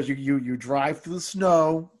around. Because you drive through the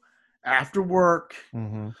snow after work,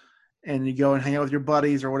 and you go and hang out with your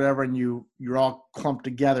buddies or whatever, and you're all clumped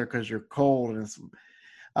together because you're cold, and it's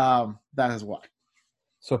that is why.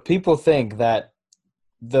 So people think that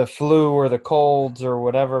the flu or the colds or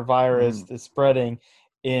whatever virus is spreading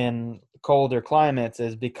in colder climates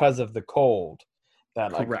is because of the cold.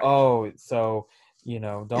 That Correct. So.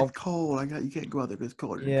 Don't. It's cold. You can't go out there because it's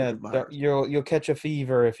cold. Yeah, you'll catch a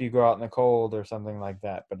fever if you go out in the cold or something like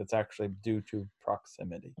that. But it's actually due to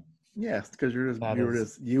proximity. Yes, because you and a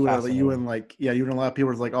lot of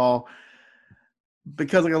people are like, oh,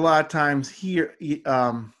 because like a lot of times here, you've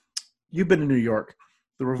been to New York,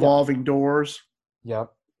 the revolving doors.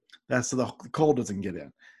 Yep. That's so the cold doesn't get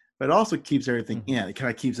in, but it also keeps everything in. It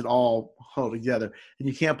kind of keeps it all held together, and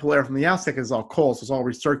you can't pull air from the outside because it's all cold, so it's all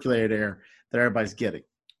recirculated air that everybody's getting.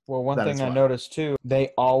 Well, one thing I noticed too, they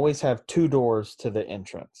always have 2 doors to the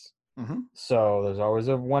entrance. So there's always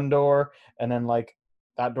one door, and then like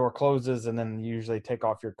that door closes, and then you usually take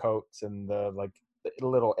off your coats and the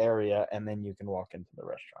little area, and then you can walk into the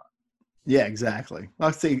restaurant. Yeah, exactly.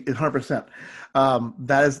 I'll say 100%.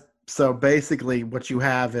 That is so. Basically, what you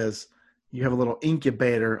have is you have a little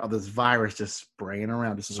incubator of this virus just spraying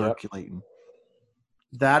around, just circulating.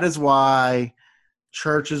 That is why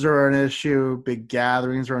churches are an issue, big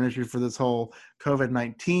gatherings are an issue for this whole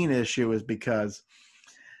COVID-19 issue is because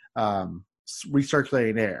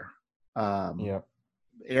recirculating air. Yep.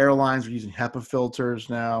 Airlines are using HEPA filters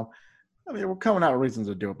now. I mean, we're coming out with reasons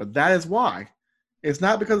to do it, but that is why. It's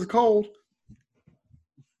not because it's cold.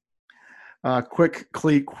 Quick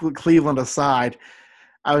Cleveland aside,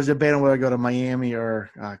 I was debating whether to go to Miami or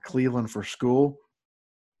Cleveland for school,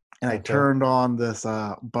 and I turned on this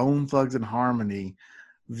Bone Thugs and Harmony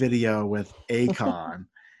video with Akon.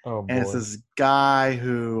 Oh, boy. And it's this guy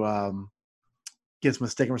who gets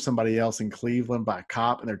mistaken for somebody else in Cleveland by a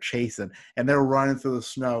cop, and they're chasing, and they're running through the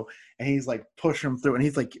snow, and he's like pushing him through, and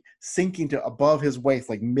he's like sinking to above his waist,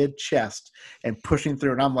 like mid-chest, and pushing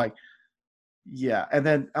through. And I'm like, yeah. And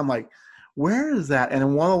then I'm like, where is that? And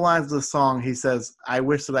in one of the lines of the song, he says, I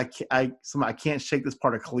wish that I can't shake this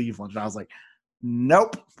part of Cleveland. And I was like,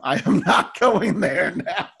 nope, I am not going there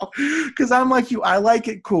now. Because I'm like you, I like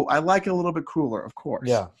it cool. I like it a little bit cooler, of course.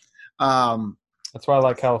 Yeah. That's why I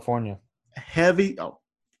like California. Heavy. Oh,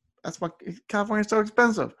 that's why California's so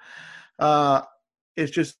expensive.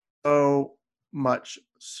 It's just so much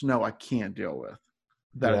snow I can't deal with.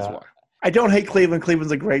 That is why. I don't hate Cleveland.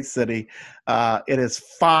 Cleveland's a great city. It is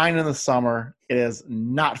fine in the summer. It is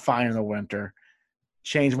not fine in the winter.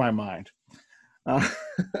 Change my mind.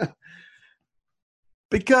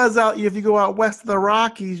 Because if you go out west of the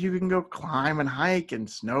Rockies, you can go climb and hike and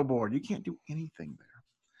snowboard. You can't do anything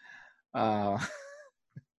there.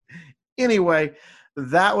 Anyway,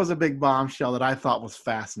 that was a big bombshell that I thought was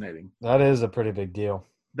fascinating. That is a pretty big deal.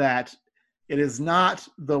 That it is not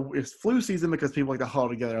it's flu season because people like to huddle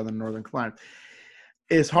together on the northern climate.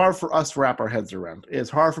 It's hard for us to wrap our heads around. It's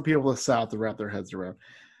hard for people in the South to wrap their heads around.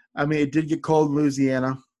 I mean, it did get cold in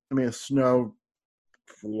Louisiana. I mean, it snowed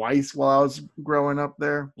twice while I was growing up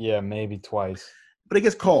there. Yeah, maybe twice. But it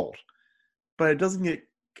gets cold. But it doesn't get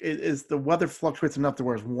 – the weather fluctuates enough to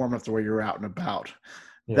where it's warm enough to where you're out and about.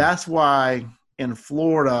 Yeah. That's why in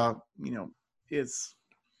Florida, we don't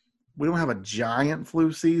have a giant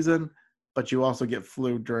flu season, but you also get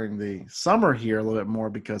flu during the summer here a little bit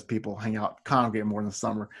more because people hang out, congregate more in the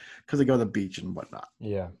summer because they go to the beach and whatnot.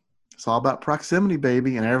 Yeah. It's all about proximity,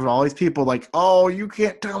 baby. And all these people like, oh, you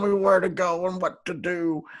can't tell me where to go and what to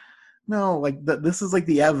do. No, like this is like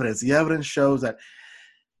the evidence. The evidence shows that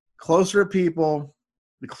closer to people,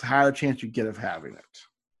 the higher chance you get of having it.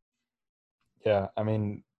 Yeah, I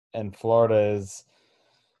mean, and Florida is,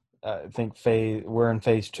 I think we're in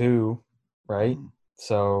phase 2, right? Mm-hmm.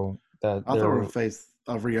 So that I thought we were in phase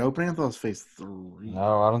of reopening. I thought it was phase 3.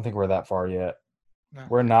 No, I don't think we're that far yet. No.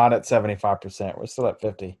 We're not at 75%. We're still at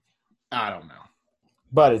 50%. I don't know.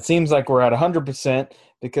 But it seems like we're at 100%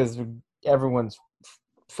 because everyone's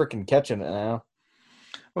freaking catching it now.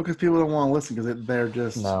 Well, because people don't want to listen because they're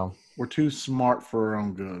just we're too smart for our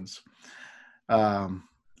own goods.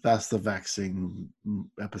 That's the vaccine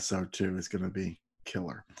episode 2 is going to be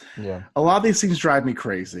killer. Yeah. A lot of these things drive me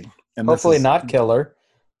crazy. And hopefully not killer.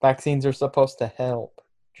 Vaccines are supposed to help,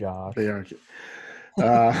 Josh. They are.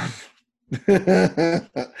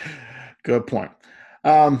 Good point.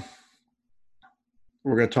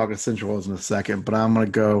 We're going to talk essential oils in a second, but I'm going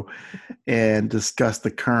to go and discuss the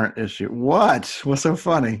current issue. What? What's so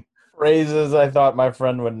funny? Phrases I thought my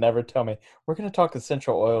friend would never tell me. We're going to talk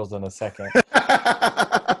essential oils in a second.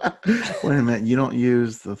 Wait a minute. You don't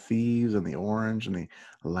use the thieves and the orange and the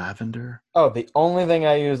lavender? Oh, the only thing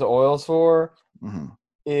I use oils for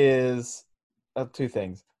is 2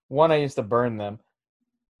 things. One, I used to burn them.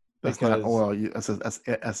 That's not oil. That's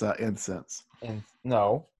incense.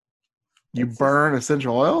 No. You burn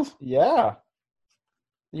essential oils? Yeah.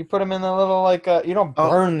 You put them in the little, you don't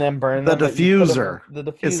burn them. The diffuser. The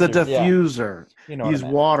diffuser. It's the diffuser. Yeah. You know use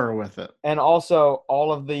water with it. And also,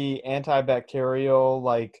 all of the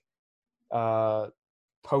antibacterial,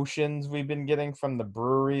 potions we've been getting from the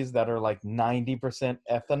breweries that are 90%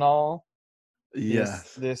 ethanol.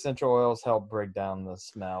 Yes. The essential oils help break down the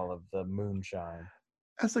smell of the moonshine.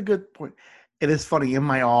 That's a good point. It is funny. In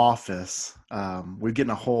my office, we're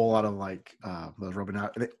getting a whole lot of those rubbing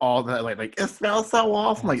out. All that it smells so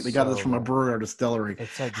awesome. They got this from a brewery or distillery.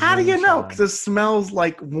 It's how do you know? Because it smells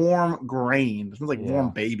like warm grain. It smells like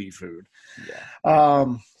warm baby food.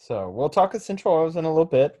 Yeah. So we'll talk essential oils in a little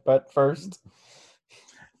bit, but first,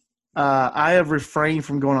 I have refrained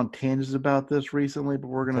from going on tangents about this recently, but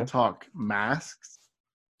we're going to talk masks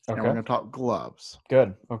and we're going to talk gloves.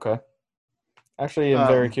 Good. Okay. Actually, I'm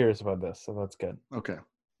very curious about this, so that's good. Okay.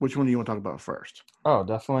 Which one do you want to talk about first? Oh,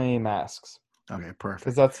 definitely masks. Okay, perfect.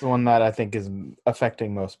 Because that's the one that I think is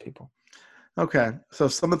affecting most people. Okay, so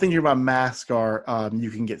some of the things here about masks are you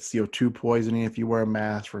can get CO2 poisoning if you wear a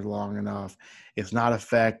mask for long enough. It's not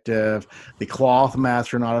effective. The cloth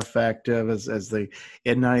masks are not effective as the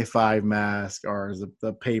N95 mask or as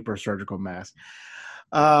the paper surgical mask.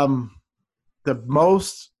 Um, the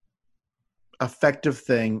most effective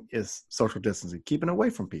thing is social distancing, keeping away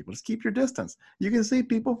from people. Just keep your distance. You can see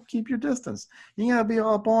people, keep your distance. You gotta be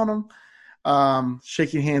all up on them.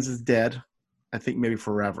 Shaking hands is dead. I think maybe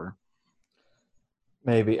forever.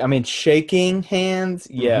 Maybe. I mean, shaking hands,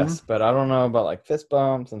 Mm-hmm. yes, but I don't know about like fist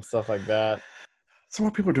bumps and stuff like that. Some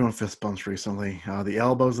more people are doing fist bumps recently. The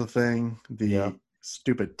elbow's a thing. Yeah. The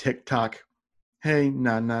stupid TikTok, hey,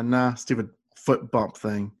 nah, nah, nah, stupid foot bump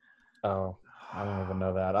thing. Oh, I don't even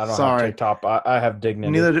know that. I don't have Sorry, TikTok. I have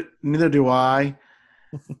Dignity. neither do I.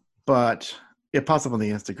 But it pops up on the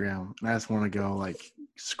Instagram, and I just want to go like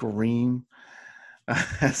scream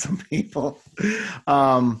at some people.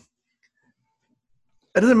 Um,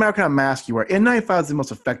 it doesn't matter what kind of mask you wear. N95 is the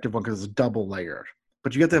most effective one because it's double layered,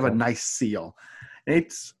 but you have to have a Okay. nice seal. And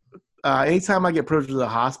it's anytime I get privileged to the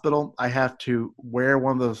hospital, I have to wear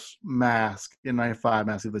one of those masks, N95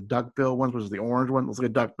 masks, the duckbill ones, which is the orange one, looks like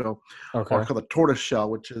a duckbill, or Okay. called the tortoise shell,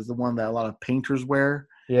 which is the one that a lot of painters wear,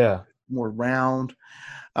 Yeah. more round.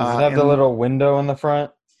 Does it have the And little window in the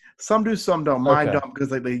front? some do, some don't. Mine Okay. don't because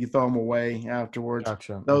they you throw them away afterwards.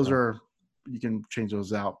 Gotcha. Those Okay. are you can change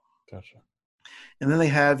those out. Gotcha. And then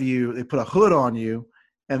they put a hood on you,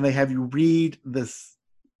 and they have you read this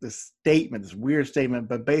statement, this weird statement,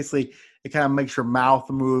 but basically it kind of makes your mouth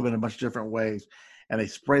move in a bunch of different ways. And they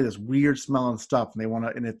spray this weird smelling stuff, and they want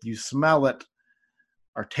to. And if you smell it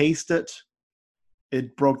or taste it,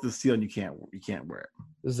 it broke the seal, and you can't wear it.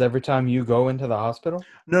 This is every time you go into the hospital?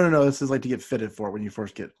 No, no, no. This is like to get fitted for it when you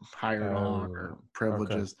first get hired on or Oh, okay.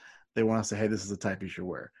 privileges. They want to say, hey, this is the type you should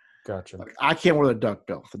wear. Gotcha. Like, I can't wear the duck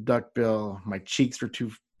bill. The duck bill, my cheeks are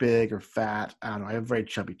too big or fat. I don't know. I have very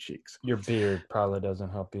chubby cheeks. Your beard probably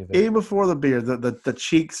doesn't help either. Even before the beard, the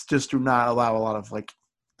cheeks just do not allow a lot of like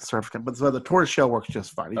surface. But so the tortoise shell works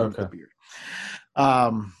just fine, even with the Okay. beard.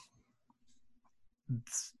 Um,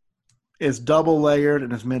 it's double layered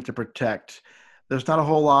and it's meant to protect. There's not a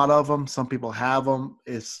whole lot of them. Some people have them.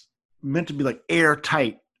 It's meant to be like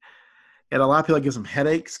airtight, and a lot of people gives them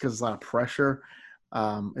headaches because it's a lot of pressure.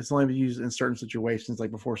 It's only used in certain situations,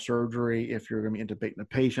 like before surgery. If you're going to be intubating a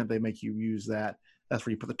patient, they make you use that. That's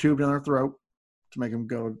where you put the tube down their throat to make them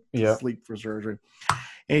go to Yep. sleep for surgery.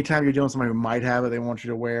 Anytime you're dealing with somebody who might have it, they want you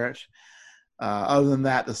to wear it. Other than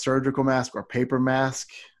that, the surgical mask or paper mask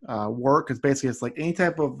work because basically it's like any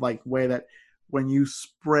type of like way that when you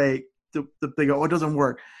spray, they go, oh, it doesn't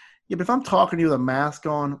work. Yeah, but if I'm talking to you with a mask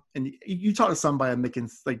on and you talk to somebody and they can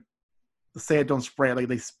like say it, don't spray it, like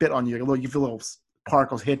they spit on you, like, you feel little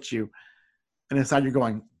particles hit you, and inside you're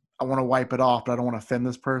going, I want to wipe it off, but I don't want to offend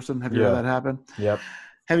this person. Have you ever Yeah. had that happen? Yep.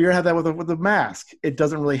 Have you ever had that with a mask? It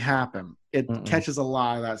doesn't really happen. It Mm-mm. catches a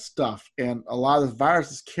lot of that stuff, and a lot of this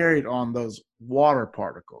virus is carried on those water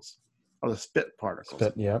particles or the spit particles.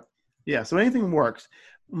 Spit. Yep. Yeah, so anything works.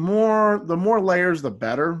 The more layers, the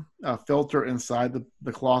better. Filter inside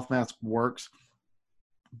the cloth mask works,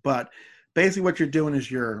 but basically what you're doing is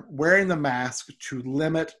you're wearing the mask to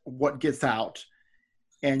limit what gets out,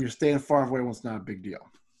 and you're staying far away when it's not a big deal.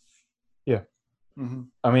 Yeah. Mm-hmm.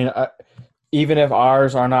 I mean, even if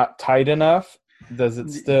ours are not tight enough, does it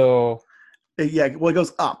still? Yeah, well, it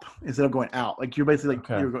goes up instead of going out. Like you're basically like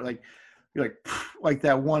Okay. you're like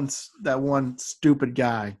that one stupid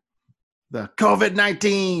guy, the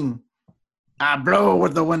COVID-19. I blow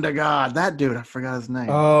with the wind of God. That dude, I forgot his name.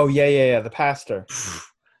 Oh yeah, yeah, yeah. The pastor.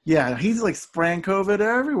 Yeah, he's like spraying COVID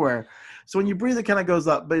everywhere. So when you breathe, it kind of goes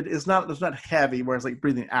up, but it's not heavy. Where it's like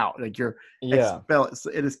breathing out, like you're Yeah. expel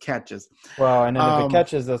it just catches. Well, and then if it Um,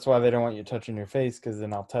 catches, that's why they don't want you touching your face because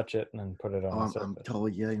then I'll touch it and then put it on the I'm surface.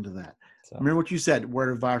 totally getting to that. So Remember what you said, where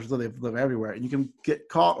the viruses live everywhere. And you can get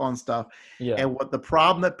caught on stuff. yeah. And what the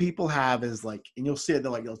problem that people have is like, and you'll see it,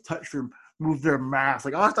 they'll touch move their mask,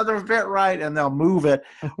 like, oh, I thought they were fit right, and they'll move it,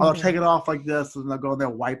 or they'll take it off like this, and they'll go and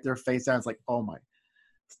they'll wipe their face down. It's like, oh my,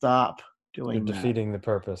 stop You're doing that. defeating the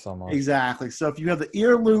purpose almost. Exactly. So if you have the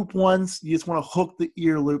ear loop ones, you just want to hook the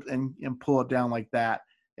ear loop and pull it down like that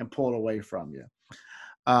and pull it away from you.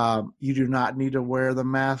 You do not need to wear the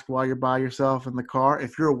mask while you're by yourself in the car.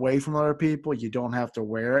 If you're away from other people, you don't have to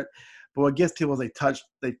wear it. But what gets people is they touch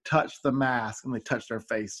the mask and they touch their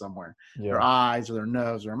face somewhere, their Yeah. eyes or their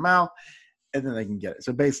nose or their mouth, and then they can get it.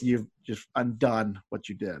 So basically, you've just undone what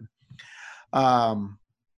you did.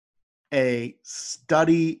 A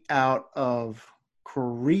study out of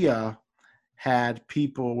Korea had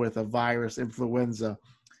people with a virus, influenza,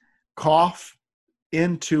 cough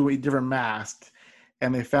into a different mask,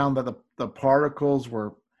 and they found that the particles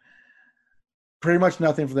were pretty much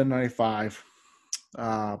nothing for the N95,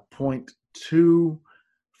 0.2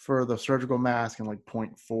 for the surgical mask, and like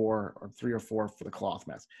 0.4 or 3 or 4 for the cloth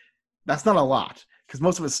mask. That's not a lot because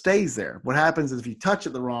most of it stays there. What happens is if you touch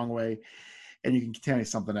it the wrong way, and you can contaminate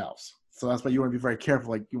something else. So that's why you want to be very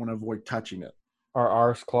careful. Like you want to avoid touching it. Are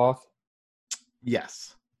ours cloth?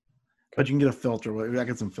 Yes, but you can get a filter. I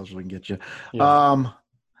got some filters we can get you. Yeah.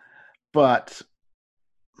 But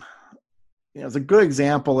it's a good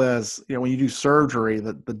example is when you do surgery,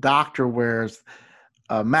 the doctor wears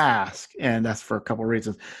a mask, and that's for a couple of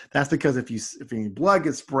reasons. That's because if any blood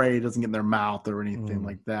gets sprayed, it doesn't get in their mouth or anything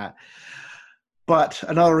like that. But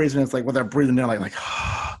another reason is like when they're breathing in, like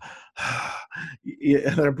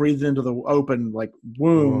they're breathing into the open like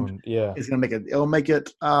wound. Yeah, it's gonna make it. It'll make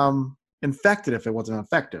it infected if it wasn't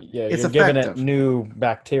effective. Yeah, it's you're effective. giving it new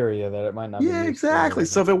bacteria that it might not. Yeah, exactly.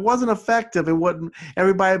 So if it wasn't effective, it wouldn't.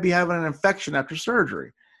 Everybody would be having an infection after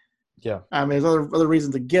surgery. Yeah. I mean, there's other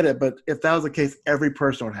reasons to get it, but if that was the case, every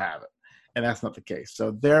person would have it, and that's not the case. So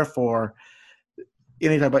therefore,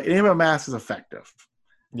 any type of mask is effective.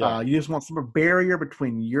 Yeah. You just want some barrier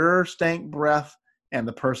between your stank breath and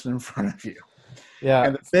the person in front of you. Yeah.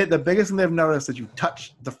 And the biggest thing they've noticed is you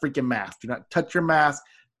touch the freaking mask. Do not touch your mask.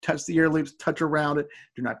 Touch the ear loops. Touch around it.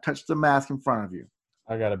 Do not touch the mask in front of you.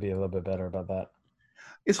 I got to be a little bit better about that.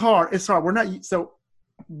 It's hard. We're not so.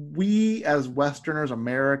 We as Westerners,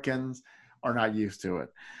 Americans, are not used to it.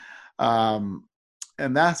 And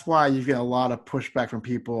that's why you get a lot of pushback from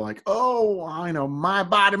people like, oh, I know, my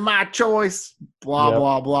body, my choice, blah,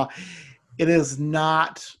 blah, blah. It is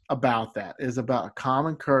not about that. It is about a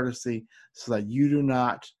common courtesy so that you do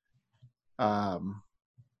not,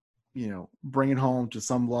 bring it home to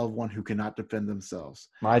some loved one who cannot defend themselves.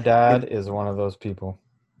 My dad is one of those people.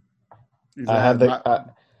 I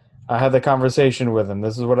had the conversation with him.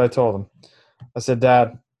 This is what I told him. I said,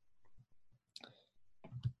 Dad,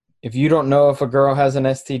 if you don't know if a girl has an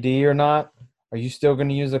STD or not, are you still going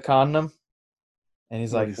to use a condom? And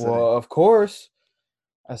he's like, well, of course.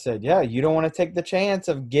 I said, yeah, you don't want to take the chance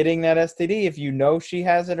of getting that STD if you know she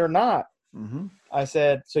has it or not. Mm-hmm. I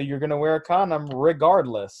said, so you're going to wear a condom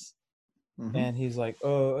regardless. Mm-hmm. And he's like,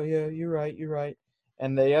 oh, yeah, you're right.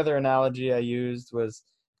 And the other analogy I used was,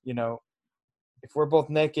 if we're both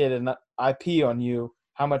naked and I pee on you,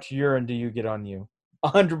 how much urine do you get on you?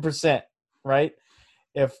 100%, right?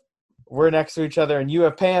 If we're next to each other and you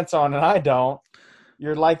have pants on and I don't,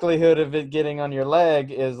 your likelihood of it getting on your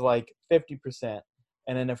leg is like 50%.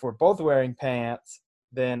 And then if we're both wearing pants,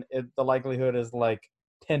 then the likelihood is like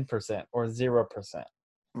 10% or 0%.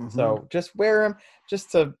 Mm-hmm. So just wear them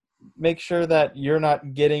just to make sure that you're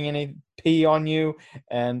not getting any pee on you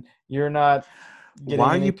and you're not getting Why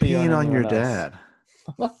are any you pee peeing on your else. dad?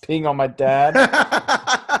 I'm not peeing on my dad.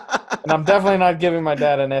 And I'm definitely not giving my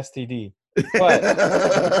dad an STD. But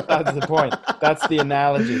that's the point. That's the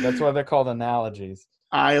analogy. That's why they're called analogies.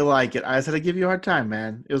 I like it. I said I'd give you a hard time,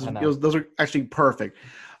 man. Those are actually perfect.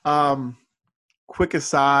 Quick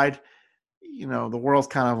aside, the world's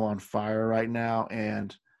kind of on fire right now,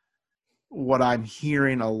 and what I'm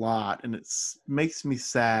hearing a lot, and it makes me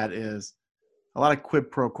sad, is a lot of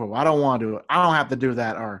quid pro quo. I don't want to do it. I don't have to do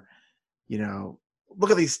that. Or,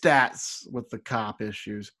 look at these stats with the cop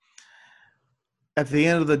issues. At the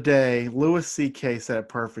end of the day, Louis C.K. said it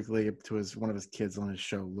perfectly to one of his kids on his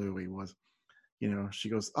show. Louis was, she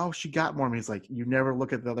goes, oh, she got more. And he's like, you never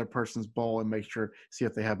look at the other person's bowl and see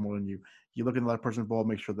if they have more than you. You look at the other person's bowl and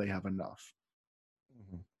make sure they have enough.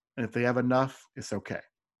 Mm-hmm. And if they have enough, it's okay.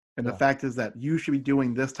 And the fact is that you should be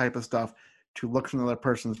doing this type of stuff to look from the other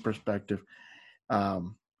person's perspective,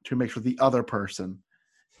 to make sure the other person,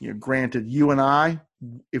 granted, you and I,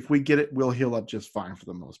 if we get it, we'll heal up just fine for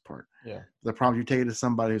the most part. Yeah. The problem you take it to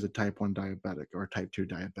somebody who's a type 1 diabetic or a type 2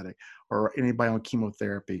 diabetic or anybody on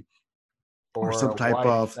chemotherapy or some type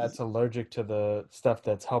of that's allergic to the stuff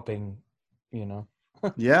that's helping,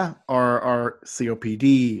 yeah, or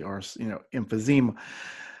COPD or emphysema.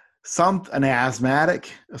 An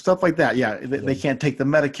asthmatic, stuff like that. Yeah, they can't take the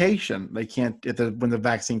medication. They can't when the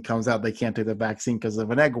vaccine comes out. They can't take the vaccine because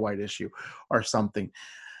of an egg white issue or something.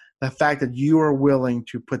 The fact that you are willing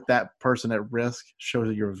to put that person at risk shows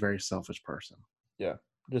that you're a very selfish person. Yeah,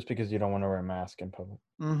 just because you don't want to wear a mask in public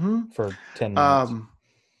for 10 minutes.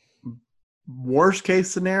 Worst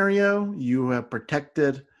case scenario, you have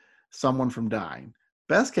protected someone from dying.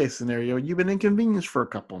 Best case scenario, you've been inconvenienced for a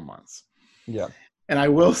couple of months. Yeah. And I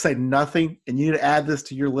will say nothing, and you need to add this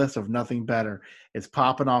to your list of nothing better. It's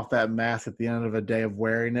popping off that mask at the end of a day of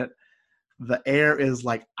wearing it. The air is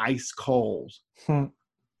like ice cold.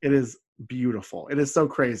 It is beautiful. It is so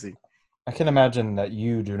crazy. I can imagine that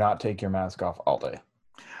you do not take your mask off all day.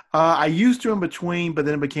 I used to in between, but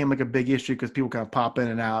then it became like a big issue because people kind of pop in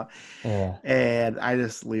and out, Yeah. and I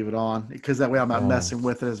just leave it on because that way I'm not Same. messing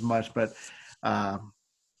with it as much. But um,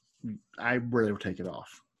 I really would take it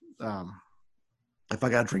off. Um, if I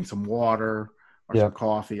got to drink some water or some Yep.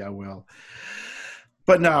 coffee, I will.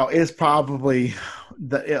 But no, it's probably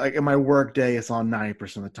like in my work day, it's on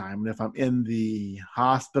 90% of the time, and if I'm in the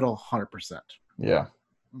hospital, 100%. Yeah.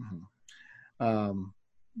 Mm-hmm.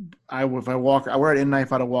 If I walk, I wear an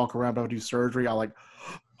N95 to walk around. But I do surgery. I like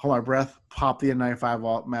hold my breath, pop the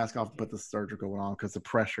N95 mask off, and put the surgical one on because the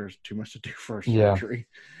pressure is too much to do for Yeah. surgery.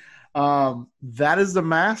 That is the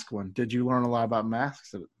mask one. Did you learn a lot about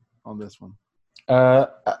masks on this one? Uh,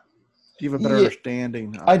 Do you have a better yeah,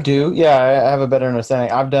 understanding? I do. Yeah, I have a better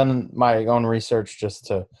understanding. I've done my own research just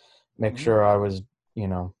to make Mhm. sure I was, you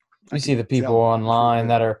know, I you see could the people tell. I'm sure you online did.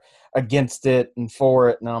 that are against it and for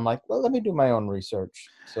it, and I'm like, well, let me do my own research.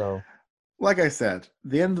 So, Like I said,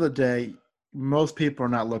 the end of the day, most people are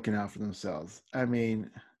not looking out for themselves. I mean,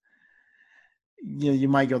 you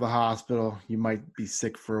might go to the hospital, you might be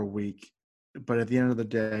sick for a week, but at the end of the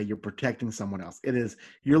day, you're protecting someone else.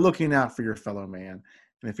 You're looking out for your fellow man,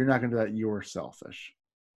 and if you're not going to do that, you're selfish.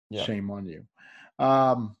 yeah, Shame on you.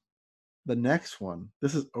 Um, the next one,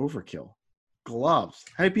 this is overkill. Gloves.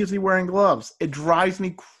 How many people see wearing gloves? It drives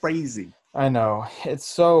me crazy. I know. It's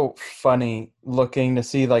so funny looking to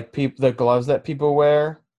see like the gloves that people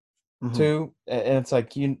wear Mhm. too, and it's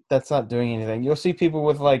like that's not doing anything. You'll see people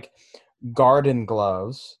with like garden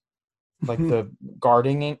gloves, like the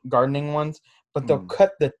gardening ones, but they'll Mm.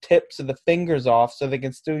 cut the tips of the fingers off so they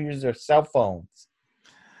can still use their cell phones.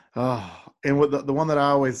 Oh, and with the one that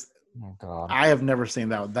Oh God. I have never seen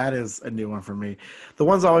that one. That is a new one for me. The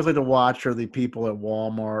ones I always like to watch are the people at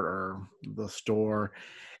Walmart or the store,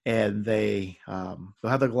 and they'll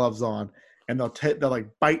have their gloves on, and they'll like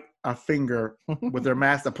bite a finger with their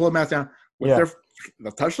mask. They'll pull the mask down with Yeah.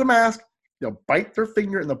 they'll touch the mask, they'll bite their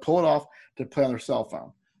finger, and they'll pull it off to play on their cell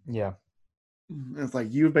phone. Yeah. And it's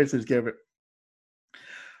like you basically just gave it.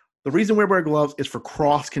 The reason we wear gloves is for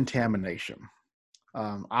cross contamination.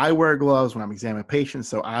 I wear gloves when I'm examining patients,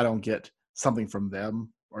 so I don't get something from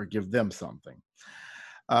them or give them something.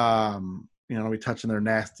 I'll be touching their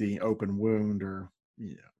nasty open wound or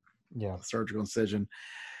Yeah. a surgical incision.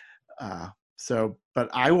 But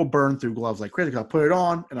I will burn through gloves like crazy. I'll put it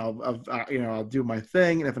on and I'll do my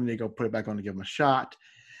thing, and if I need to go put it back on to give them a shot,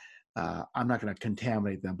 I'm not going to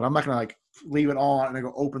contaminate them. But I'm not going to like leave it on and I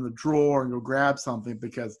go open the drawer and go grab something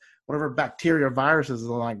because whatever bacteria or viruses is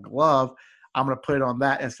on that glove, I'm going to put it on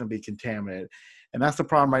that and it's going to be contaminated. And that's the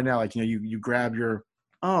problem right now. Like, you grab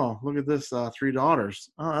oh, look at this, 3 daughters.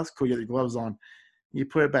 Oh, that's cool. You get your gloves on. You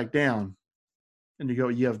put it back down and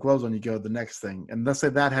you have gloves on, you go the next thing. And let's say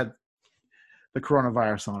that had the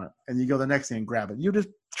coronavirus on it and you go the next thing and grab it. You just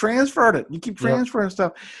transferred it. You keep Yep. transferring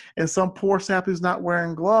stuff. And some poor sap who's not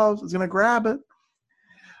wearing gloves is going to grab it.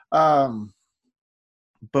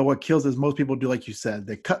 But what kills is most people do, like you said,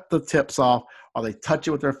 they cut the tips off or they touch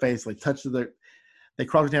it with their face. They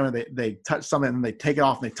cross contaminate, they touch something and they take it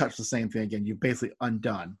off and they touch the same thing again. You've basically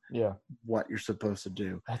undone Yeah. what you're supposed to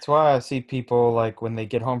do. That's why I see people like when they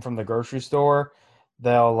get home from the grocery store,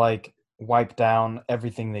 they'll like wipe down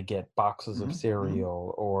everything they get, boxes of Mm-hmm,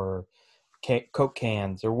 cereal or Coke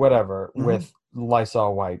cans or whatever mm-hmm. with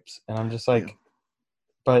Lysol wipes. And I'm just Yeah, like,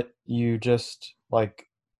 but you just like,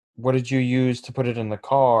 what did you use to put it in the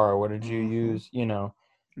car? What did you mm-hmm. use?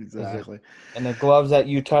 Is it, Exactly. and the gloves that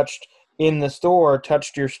you touched in the store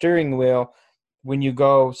touched your steering wheel. When you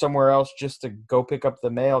go somewhere else just to go pick up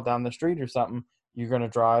the mail down the street or something, you're going to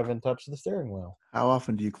drive and touch the steering wheel. How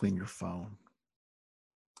often do you clean your phone?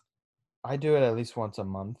 I do it at least once a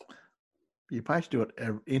month. You probably should do it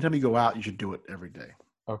anytime you go out. You should do it every day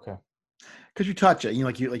Okay. because you touch it.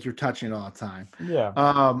 You're touching it all the time. Yeah.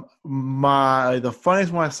 The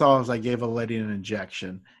funniest one I saw was I gave a lady an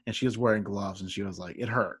injection and she was wearing gloves and she was like, it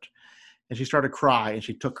hurt, and she started to cry and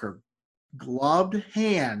she took her gloved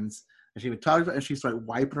hands and she would touch it and she started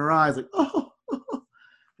wiping her eyes like, oh, and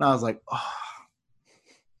I was like, oh.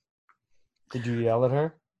 Did you yell at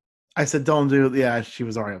her? I said, don't do it. Yeah, she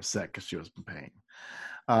was already upset because she was in pain.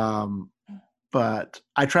 But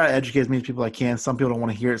I try to educate as many people as I can. Some people don't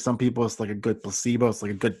want to hear it. Some people, it's like a good placebo. It's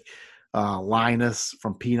like a good Linus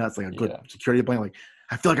from Peanuts, like a good Yeah. security blanket. Like,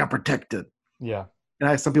 I feel like I'm protected. Yeah. And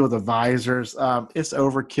I have some people with advisors. It's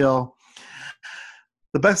overkill.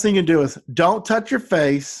 The best thing you do is don't touch your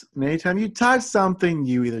face. And anytime you touch something,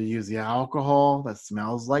 you either use the alcohol that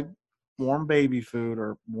smells like warm baby food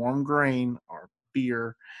or warm grain or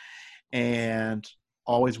beer, and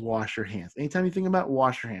always wash your hands. Anytime you think about it,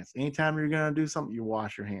 wash your hands. Anytime you're going to do something, you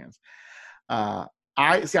wash your hands. I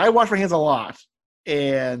wash my hands a lot.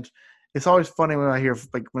 And it's always funny when I hear,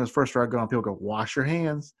 like, when it's first started going on, people go, wash your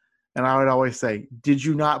hands. And I would always say, did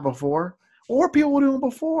you not before? Or people were doing it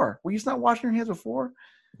before. Were you just not washing your hands before?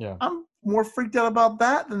 Yeah. I'm more freaked out about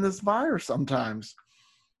that than this virus sometimes.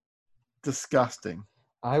 Disgusting.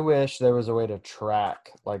 I wish there was a way to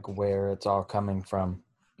track like where it's all coming from.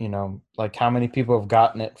 You know, like how many people have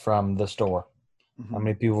gotten it from the store? How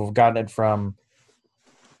many people have gotten it from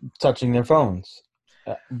touching their phones?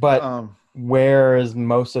 But where is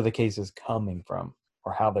most of the cases coming from,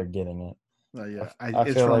 or how they're getting it? I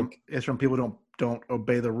it's feel like from people don't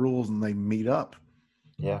obey the rules and they meet up.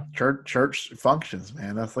 Yeah. Church functions,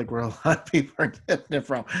 man. That's like where a lot of people are getting it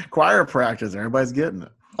from. Choir practice, everybody's getting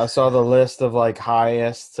it. I saw the list of like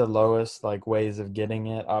highest to lowest like ways of getting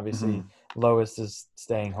it. Obviously, lowest is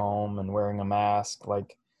staying home and wearing a mask,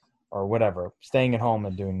 like, or whatever, staying at home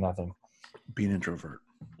and doing nothing. Being introvert.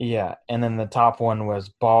 Yeah, and then the top one was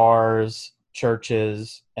bars,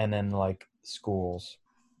 churches, and then like schools.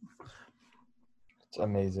 It's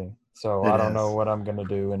amazing. So I don't know what I'm gonna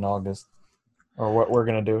do in August, or what we're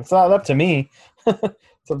gonna do. It's not up to me.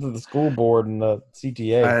 It's up to the school board and the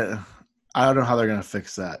CTA. I don't know how they're going to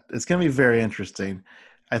fix that. It's going to be very interesting.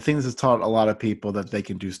 I think this has taught a lot of people that they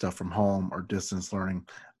can do stuff from home or distance learning.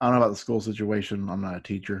 I don't know about the school situation. I'm not a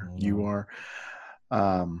teacher. No. You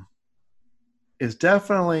are. It's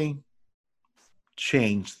definitely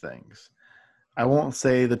changed things. I won't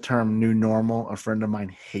say the term new normal. A friend of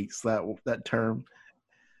mine hates that term.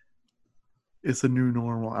 It's a new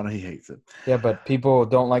normal. I know he hates it. Yeah, but people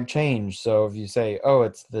don't like change. So if you say, oh,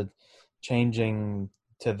 it's the changing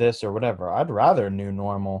to this or whatever, I'd rather new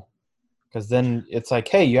normal, because then it's like,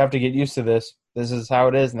 hey, you have to get used to this. This is how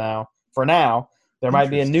it is now. For now, there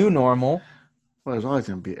might be a new normal. Well, there's always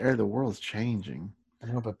going to be. The world's changing. I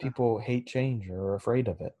know, but people hate change or are afraid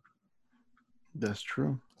of it. That's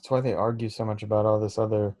true. That's why they argue so much about all this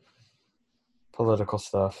other political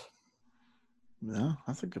stuff. Yeah,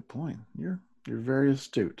 that's a good point. You're very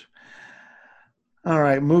astute. All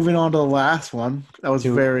right, moving on to the last one. That was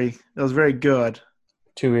very good.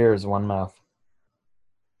 2 ears, 1 mouth.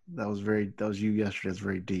 That was you yesterday. It's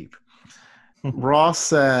very deep. Ross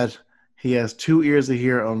said he has 2 ears to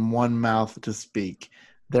hear and 1 mouth to speak.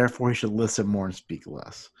 Therefore, he should listen more and speak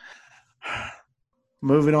less.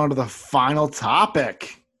 Moving on to the final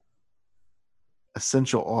topic.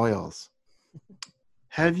 Essential oils.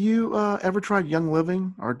 Have you ever tried Young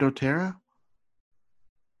Living or doTERRA?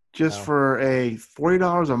 Just for a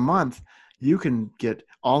 $40 a month, you can get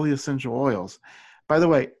all the essential oils. By the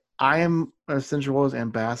way, I am an essential oils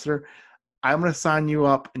ambassador. I'm going to sign you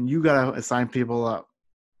up, and you got to sign people up.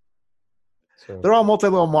 So, they're all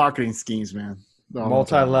multi-level marketing schemes, man.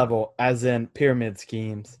 Multi-level, as in pyramid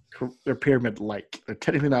schemes. They're pyramid-like. They're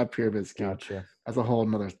technically not a pyramid scheme. Gotcha. That's a whole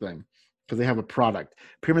other thing, because they have a product.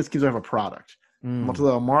 Pyramid schemes have a product.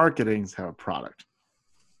 Multi-level marketings have a product.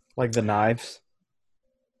 Like the knives?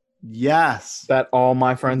 Yes. That all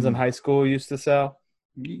my friends in high school used to sell?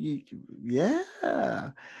 Yeah.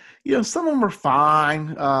 Some of them are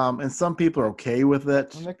fine, and some people are okay with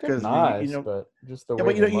it. Well, they're good knives, but just the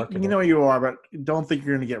way but you know what you are, but don't think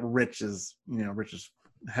you're going to get rich as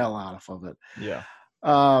hell out of it. Yeah.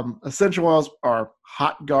 Essential oils are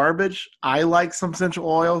hot garbage. I like some essential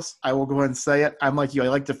oils. I will go ahead and say it. I'm like you. I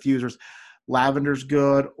like diffusers. Lavender's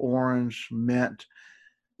good. Orange, mint.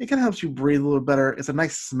 It kind of helps you breathe a little better. It's a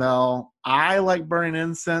nice smell. I like burning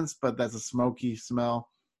incense, but that's a smoky smell.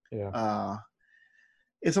 Yeah.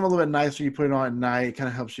 It's a little bit nicer. You put it on at night. It kind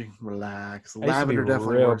of helps you relax. Lavender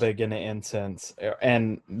definitely real works. Big into incense.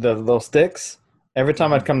 And the little sticks. Every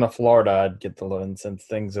time I'd come to Florida, I'd get the little incense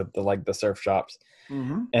things at the surf shops.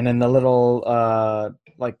 Mm-hmm. And then the little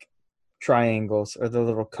like triangles or the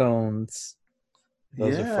little cones.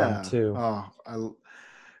 Those are fun too. Oh,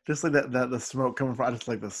 just like that the smoke coming from. I just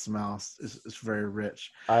like the smell. It's very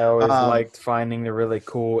rich. I always liked finding the really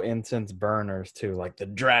cool incense burners too, like the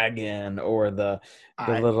dragon or the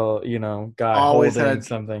little guy holding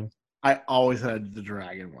something. I always had the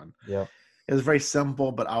dragon one. Yeah, it was very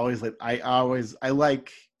simple, but I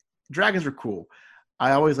like dragons are cool.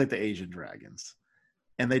 I always like the Asian dragons,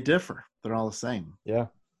 and they differ. They're all the same. Yeah.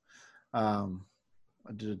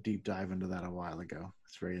 I did a deep dive into that a while ago.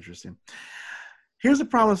 It's very interesting. Here's the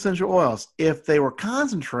problem with essential oils. If they were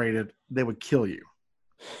concentrated, they would kill you.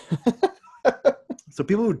 So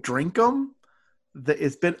people who drink them,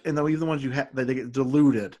 even the ones you have, they get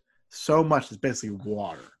diluted so much. It's basically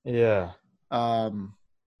water. Yeah. Some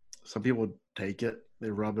people take it. They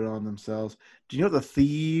rub it on themselves. Do you know the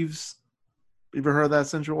Thieves You ever heard of that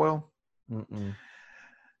essential oil? Mm-mm.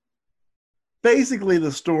 Basically,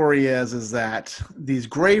 the story is that these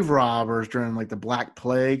grave robbers during like the Black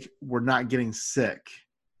Plague were not getting sick,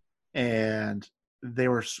 and they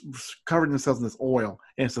were covering themselves in this oil,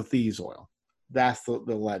 and it's a thieves' oil. That's the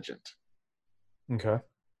legend. Okay.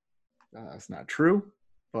 That's not true,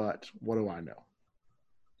 but what do I know?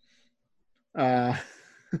 Uh,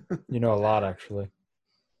 You know a lot, actually.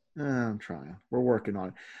 I'm trying. We're working on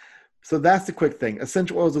it. So that's the quick thing.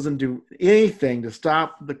 Essential oils doesn't do anything to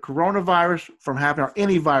stop the coronavirus from happening, or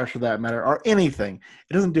any virus for that matter, or anything.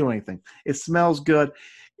 It doesn't do anything. It smells good.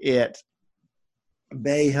 It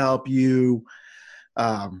may help you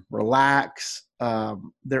relax.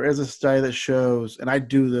 There is a study that shows, and I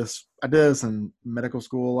did this in medical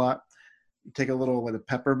school a lot. You take a little like a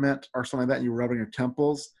peppermint or something like that, and you rub it on your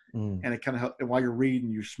temples, and it kind of helps. And while you're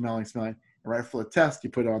reading, you're smelling. And right for the test, you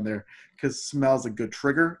put it on there because smell's a good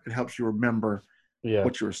trigger. It helps you remember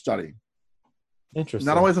what you were studying. Interesting.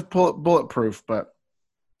 Not always a bulletproof,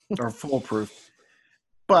 or foolproof,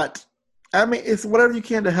 but I mean, it's whatever you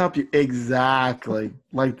can to help you. Exactly,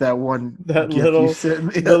 like that one that gift little, you sent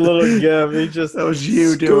me. the little gift. He just that was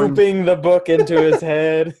you scooping the book into his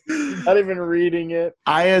head, not even reading it.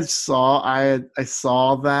 I saw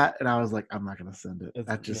that, and I was like, I'm not gonna send it.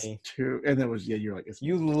 That's just me. too. And it was you're like,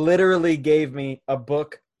 you literally gave me a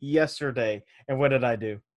book yesterday, and what did I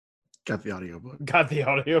do? Got the audiobook. Got the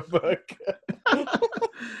audiobook.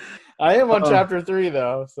 I am on chapter 3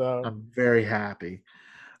 though, so I'm very happy.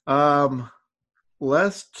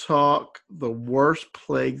 Let's talk the worst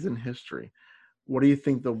plagues in history. What do you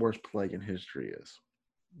think the worst plague in history is?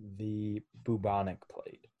 The bubonic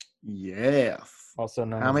plague. Yes. Also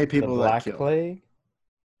known How many people the Black Plague?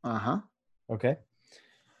 Uh-huh. Okay.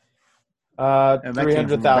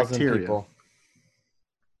 300,000 people.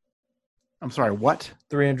 I'm sorry, what?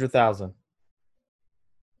 300,000.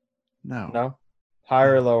 No.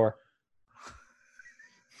 Higher or lower?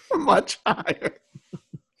 Much higher.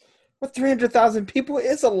 But 300,000 people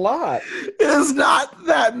is a lot. It is not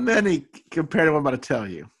that many compared to what I'm about to tell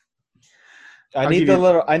you. I need the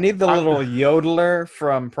little yodeler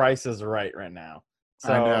from Price is Right now.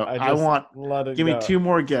 So I know. Give me 2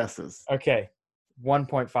 more guesses. Okay.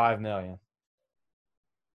 1.5 million.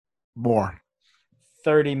 More.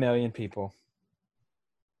 30 million people.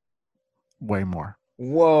 Way more.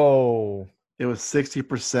 Whoa. It was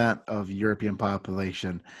 60% of European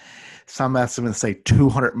population. Some estimates say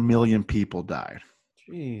 200 million people died.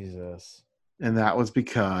 Jesus. And that was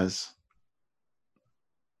because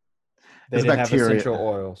they didn't have essential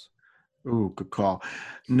oils. Ooh, good call.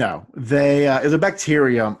 No, it was a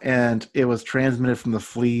bacterium, and it was transmitted from the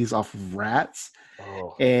fleas off of rats.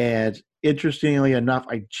 Oh. And interestingly enough,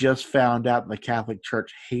 I just found out the Catholic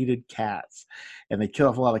Church hated cats, and they kill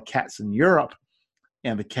off a lot of cats in Europe.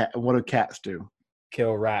 And what do cats do?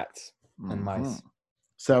 Kill rats and mice.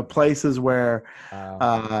 So places where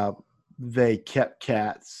they kept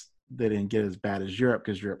cats, they didn't get as bad as Europe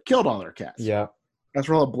because Europe killed all their cats. Yeah. That's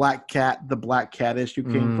where the black cat issue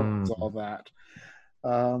came from. Was all that.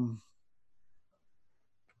 All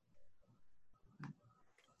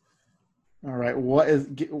right.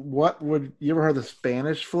 What would you ever heard of the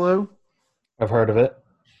Spanish flu? I've heard of it.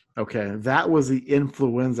 Okay, that was the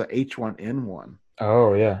influenza H1N1.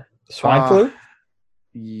 Oh yeah, swine flu.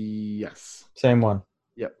 Yes. Same one.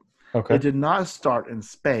 Yep. Okay. It did not start in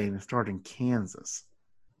Spain. It started in Kansas.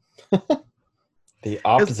 The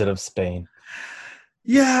opposite of Spain.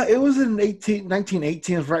 Yeah, it was in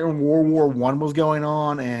 1918. It was right when World War I was going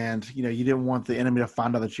on, and you didn't want the enemy to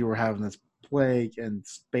find out that you were having this plague. And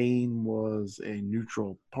Spain was a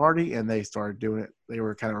neutral party, and they started doing it. They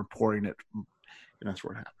were kind of reporting it, and that's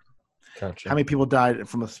where it happened. Gotcha. How many people died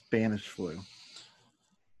from the Spanish flu?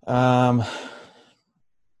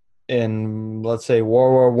 In let's say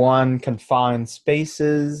World War I, confined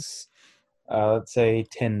spaces. Let's say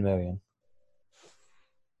 10 million.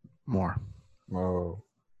 More. Whoa.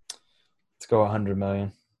 Let's go 100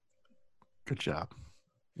 million. Good job.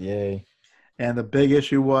 Yay. And the big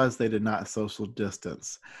issue was they did not social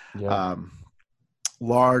distance. Yep.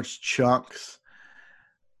 Large chunks.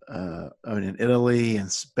 In Italy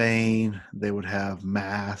and Spain, they would have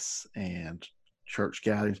mass and church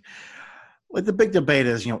gatherings. Like the big debate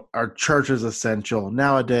is, are churches essential?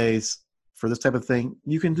 Nowadays, for this type of thing,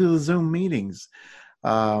 you can do the Zoom meetings.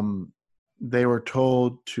 They were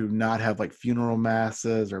told to not have like funeral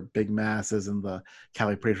masses or big masses, and the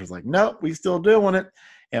Catholic priest was like, "Nope, we still doing it."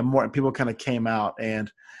 And more people kind of came out,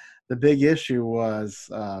 and the big issue was,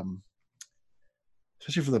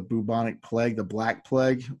 especially for the bubonic plague, the Black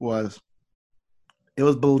Plague, it was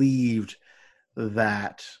believed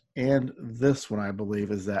that and this one, I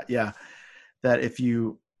believe, is that that if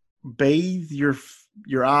you bathe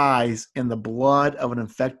your eyes in the blood of an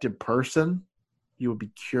infected person, you will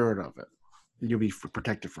be cured of it. You'll be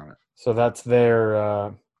protected from it. So that's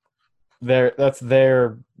their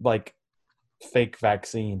like fake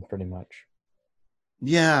vaccine, pretty much.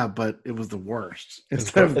 Yeah, but it was the worst.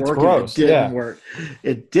 Instead of It's working, it gross. didn't Yeah. work.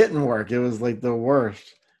 It didn't work. It was like the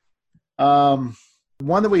worst. Um,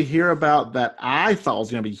 One that we hear about that I thought was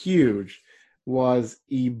going to be huge was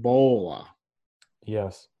Ebola.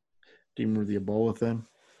 Yes. Do you remember the Ebola thing?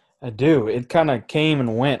 I do. It kind of came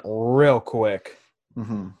and went real quick.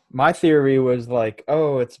 Mm-hmm. My theory was like,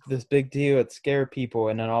 oh, it's this big deal. It scared people.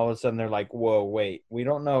 And then all of a sudden they're like, whoa, wait, we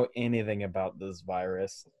don't know anything about this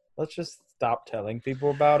virus. Let's just stop telling people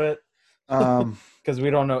about it Um, because we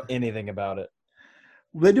don't know anything about it.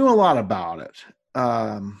 they do a lot about it.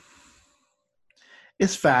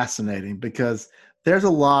 It's fascinating because there's a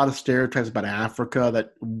lot of stereotypes about Africa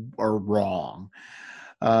that are wrong.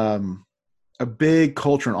 Um, a big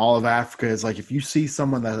culture in all of Africa is like if you see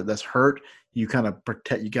someone that's hurt, you kind of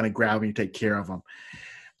protect, you kind of grab them, you take care of them.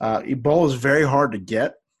 Ebola is very hard to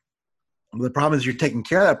get. The problem is you're taking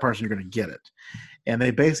care of that person, you're going to get it. And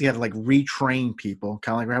they basically have to like retrain people,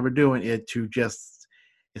 kind of like how we're doing it, to just,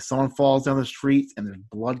 if someone falls down the streets and there's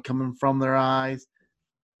blood coming from their eyes,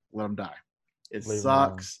 let them die. It Leave them alone.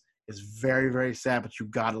 sucks. It's very, very sad, but you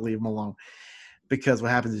got to leave them alone because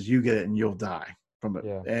what happens is you get it and you'll die from it.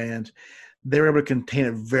 Yeah. And they were able to contain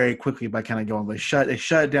it very quickly by kind of going, they shut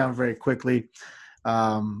it down very quickly.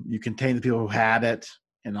 You contain the people who had it,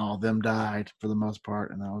 and all of them died for the most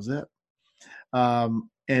part, and that was it. And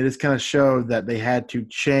it just kind of showed that they had to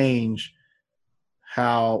change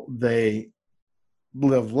how they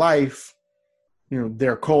live life,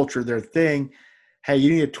 their culture, their thing. Hey,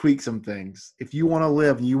 you need to tweak some things. If you want to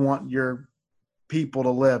live and you want your people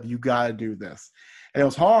to live, you got to do this. And it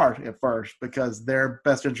was hard at first because their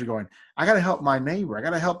best interests are going, I got to help my neighbor. I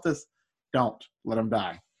got to help this. Don't let them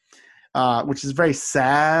die. Which is very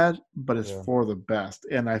sad, but it's for the best.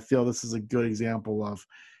 And I feel this is a good example of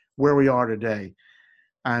where we are today.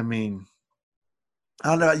 I mean, I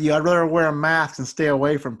don't know. I'd rather wear a mask and stay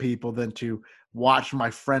away from people than to watch my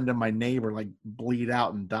friend and my neighbor like bleed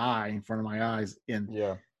out and die in front of my eyes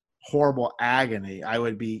in horrible agony. I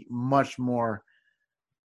would be much more.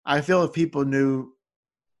 I feel if people knew,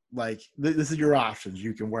 like, this is your options.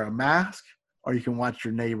 You can wear a mask, or you can watch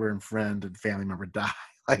your neighbor and friend and family member die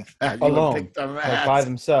like that. You would Alone, pick the mask. like by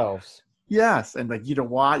themselves. Yes, and like you don't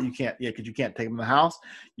want, you can't, because you can't take them in the house,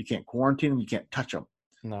 you can't quarantine them, you can't touch them.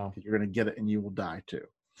 No, you're going to get it and you will die too.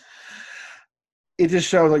 It just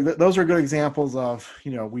shows like those are good examples of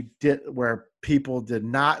we did where people did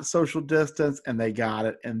not social distance and they got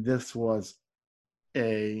it, and this was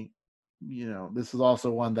this is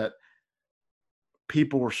also one that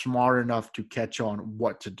people were smart enough to catch on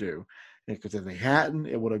what to do, because if they hadn't,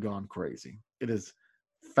 it would have gone crazy. It is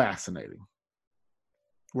fascinating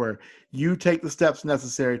where you take the steps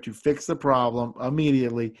necessary to fix the problem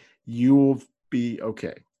immediately, you will be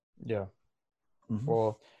okay. Yeah. Mm-hmm.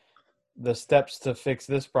 Well, the steps to fix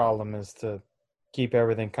this problem is to keep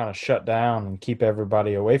everything kind of shut down and keep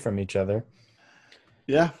everybody away from each other.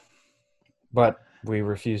 Yeah. But we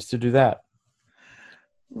refuse to do that.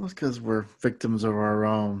 Well, it's because we're victims of our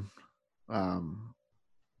own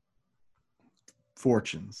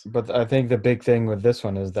fortunes. But I think the big thing with this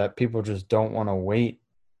one is that people just don't want to wait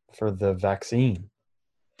for the vaccine.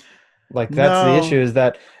 Like that's the issue, is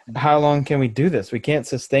that how long can we do this? We can't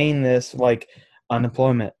sustain this, like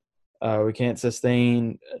unemployment. We can't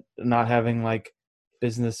sustain not having like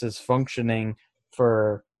businesses functioning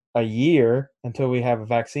for a year until we have a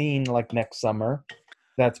vaccine like next summer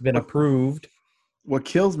that's been approved. What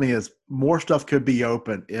kills me is more stuff could be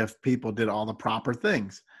open if people did all the proper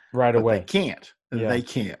things right away. They can't. Yeah. They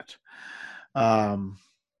can't.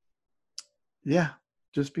 Yeah,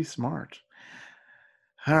 just be smart.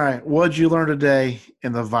 All right. What did you learn today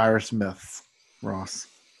in the virus myths, Ross?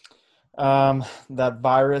 That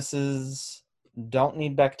viruses don't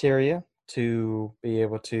need bacteria to be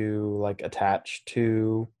able to like attach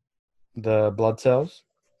to the blood cells.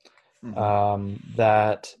 Mm-hmm.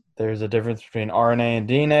 That there's a difference between RNA and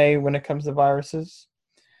DNA when it comes to viruses.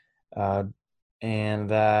 And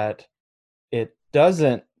that it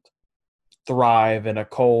doesn't thrive in a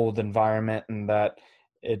cold environment, and that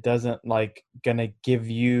it doesn't like gonna give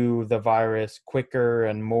you the virus quicker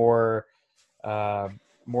and more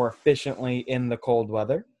efficiently in the cold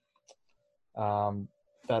weather.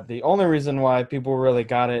 That the only reason why people really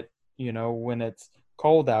got it, when it's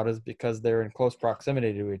cold out, is because they're in close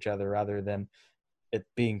proximity to each other rather than it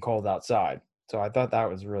being cold outside. So I thought that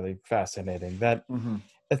was really fascinating. That Mm-hmm.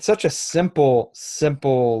 it's such a simple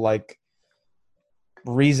like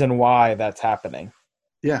reason why that's happening.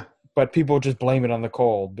 Yeah. But people just blame it on the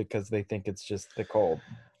cold because they think it's just the cold.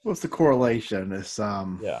 What's the correlation? It's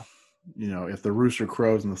Yeah. if the rooster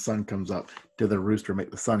crows and the sun comes up, did the rooster make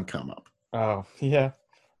the sun come up? Oh, yeah.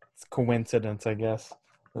 It's coincidence, I guess,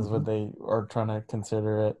 is Mm-hmm. what they are trying to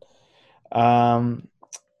consider it. Um,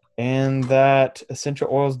 and that essential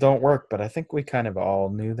oils don't work, but I think we kind of all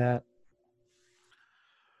knew that.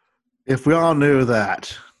 If we all knew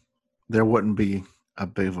that, there wouldn't be a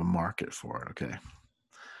big of a market for it. Okay,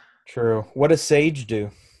 True. What does sage do?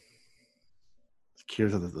 it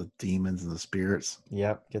cures the demons and the spirits.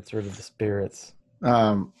 Yep, gets rid of the spirits.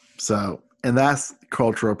 And that's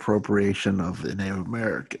cultural appropriation of the Native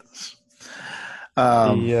Americans.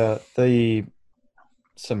 Um, The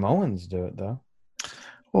Samoans do it though.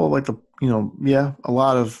 well, like a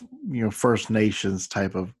lot of First Nations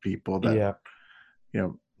type of people that Yeah,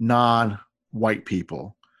 non-white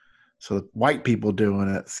people. So the white people doing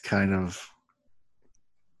it's kind of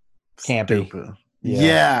campy. stupid. Yeah.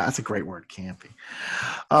 Yeah, that's a great word, campy.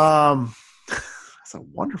 That's a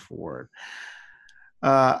wonderful word.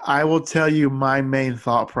 I will tell you my main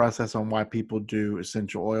thought process on why people do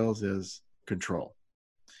essential oils is control.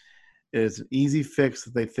 It is an easy fix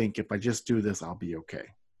that they think if I just do this, I'll be okay.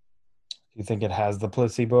 Do you think it has the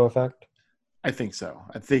placebo effect? I think so.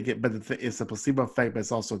 I think it, but it's a placebo effect, but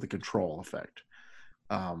it's also the control effect.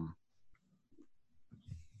 Um,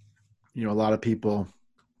 a lot of people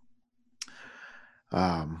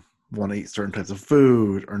want to eat certain types of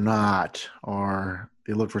food or not, or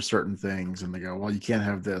they look for certain things and they go, well, you can't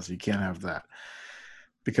have this, you can't have that.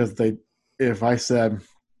 Because if I said,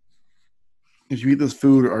 if you eat this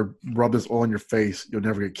food or rub this oil on your face, you'll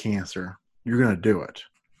never get cancer, you're going to do it.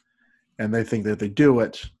 And they think that if they do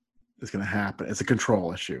it, it's going to happen. It's a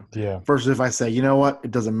control issue. Yeah. Versus if I say, you know what,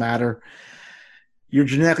 it doesn't matter. You're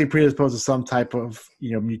genetically predisposed to some type of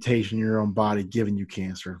mutation in your own body giving you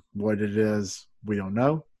cancer. What it is, we don't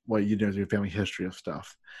know. What you do is your family history of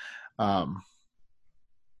stuff.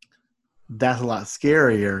 That's a lot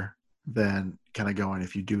scarier than kind of going,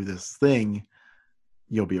 if you do this thing,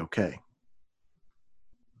 you'll be okay.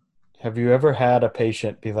 Have you ever had a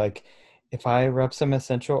patient be like, if I rub some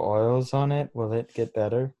essential oils on it, will it get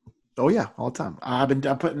better? Oh yeah, all the time. I've been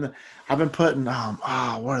putting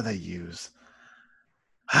what do they use?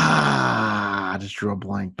 I just drew a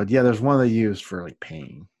blank. But yeah, there's one they use for like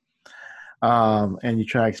pain. And you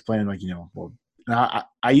try to explain like, well,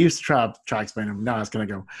 I used to try explaining them. Now it's gonna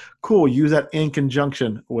go, cool, use that in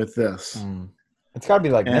conjunction with this. It's got to be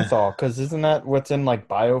like And, menthol, because isn't that what's in like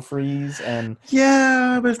Biofreeze and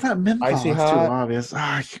yeah, but it's not menthol. Icy It's too Hot? obvious.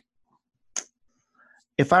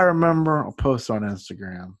 If I remember, I'll post on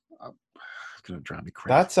Instagram. It's gonna drive me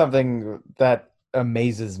crazy. That's something that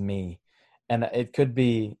amazes me, and it could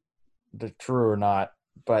be the true or not,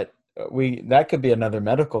 but that could be another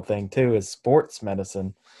medical thing too, is sports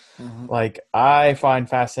medicine. Mm-hmm. Like I find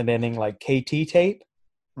fascinating, like KT tape.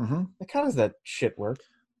 Mm-hmm. Like how does that shit work?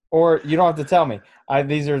 Or you don't have to tell me.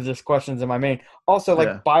 These are just questions in my main. Also,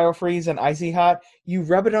 like Biofreeze and Icy Hot, you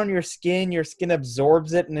rub it on your skin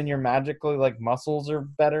absorbs it, and then your magically like muscles are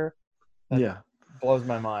better. That blows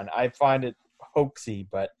my mind. I find it hoaxy,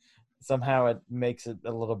 but somehow it makes it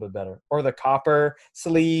a little bit better. Or the copper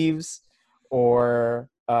sleeves, or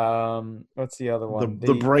what's the other one?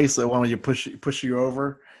 The bracelet one, when you push you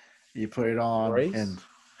over, you put it on, and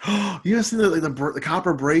you ever seen the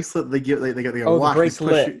copper bracelet they get? They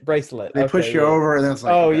the bracelet. They push you over, and then it's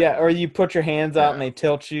like, yeah, or you put your hands out and they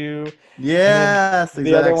tilt you. Yes,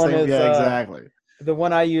 the other one is exactly. The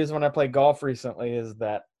one I use when I play golf recently is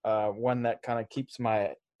that one that kind of keeps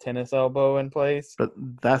my tennis elbow in place. But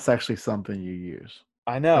that's actually something you use.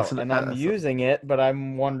 I know, I'm using it, but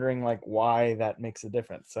I'm wondering like why that makes a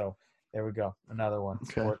difference. So there we go, another one.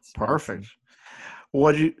 Okay, sports perfect.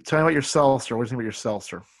 What did you tell me about your seltzer? What do you think about your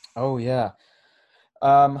seltzer? Oh yeah,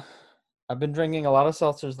 I've been drinking a lot of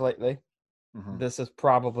seltzers lately. Mm-hmm. This is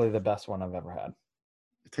probably the best one I've ever had.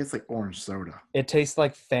 It tastes like orange soda. It tastes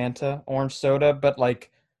like Fanta orange soda, but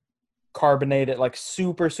like carbonated, like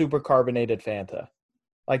super, super carbonated Fanta.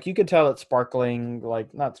 Like you could tell it's sparkling,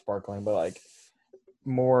 like not sparkling, but like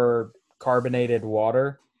more carbonated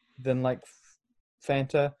water than like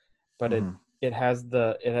Fanta. But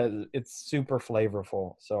it's super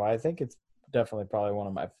flavorful. So I think it's definitely probably one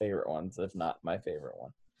of my favorite ones, if not my favorite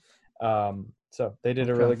one. So they did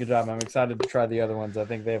a really good job. I'm excited to try the other ones. I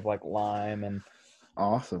think they have like lime and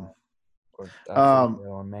awesome.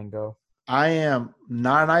 Or mango. I am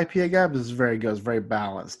not an IPA guy, but this is very good. It's very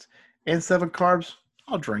balanced. And 7 carbs,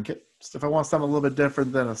 I'll drink it. if I want something a little bit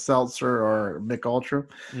different than a seltzer or Mick Ultra,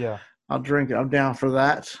 Yeah. I'll drink it. I'm down for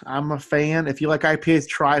that. I'm a fan. If you like IPAs,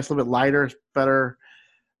 try it's a little bit lighter. It's better.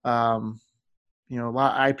 Um, a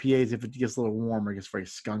lot of IPAs, if it gets a little warmer, it gets very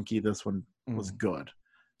skunky. This one was good.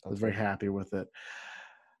 I was very happy with it.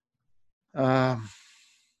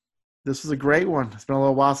 This was a great one. It's been a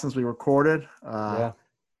little while since we recorded. Yeah.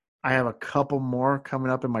 I have a couple more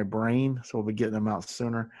coming up in my brain, so we'll be getting them out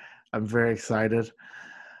sooner. I'm very excited.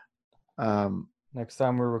 Next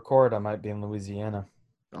time we record, I might be in Louisiana.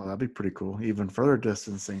 Oh, that'd be pretty cool. Even further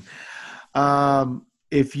distancing.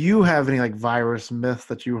 If you have any like virus myths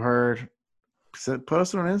that you heard,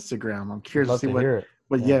 post it on Instagram. I'm curious to see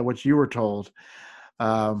what you were told.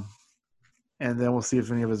 And then we'll see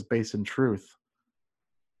if any of it's based in truth.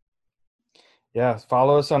 Yeah,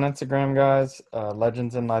 follow us on Instagram, guys.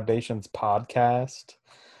 Legends and Libations podcast.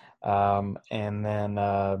 And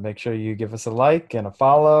then make sure you give us a like and a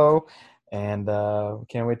follow. And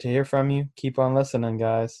can't wait to hear from you. Keep on listening,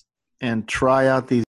 guys. And try out these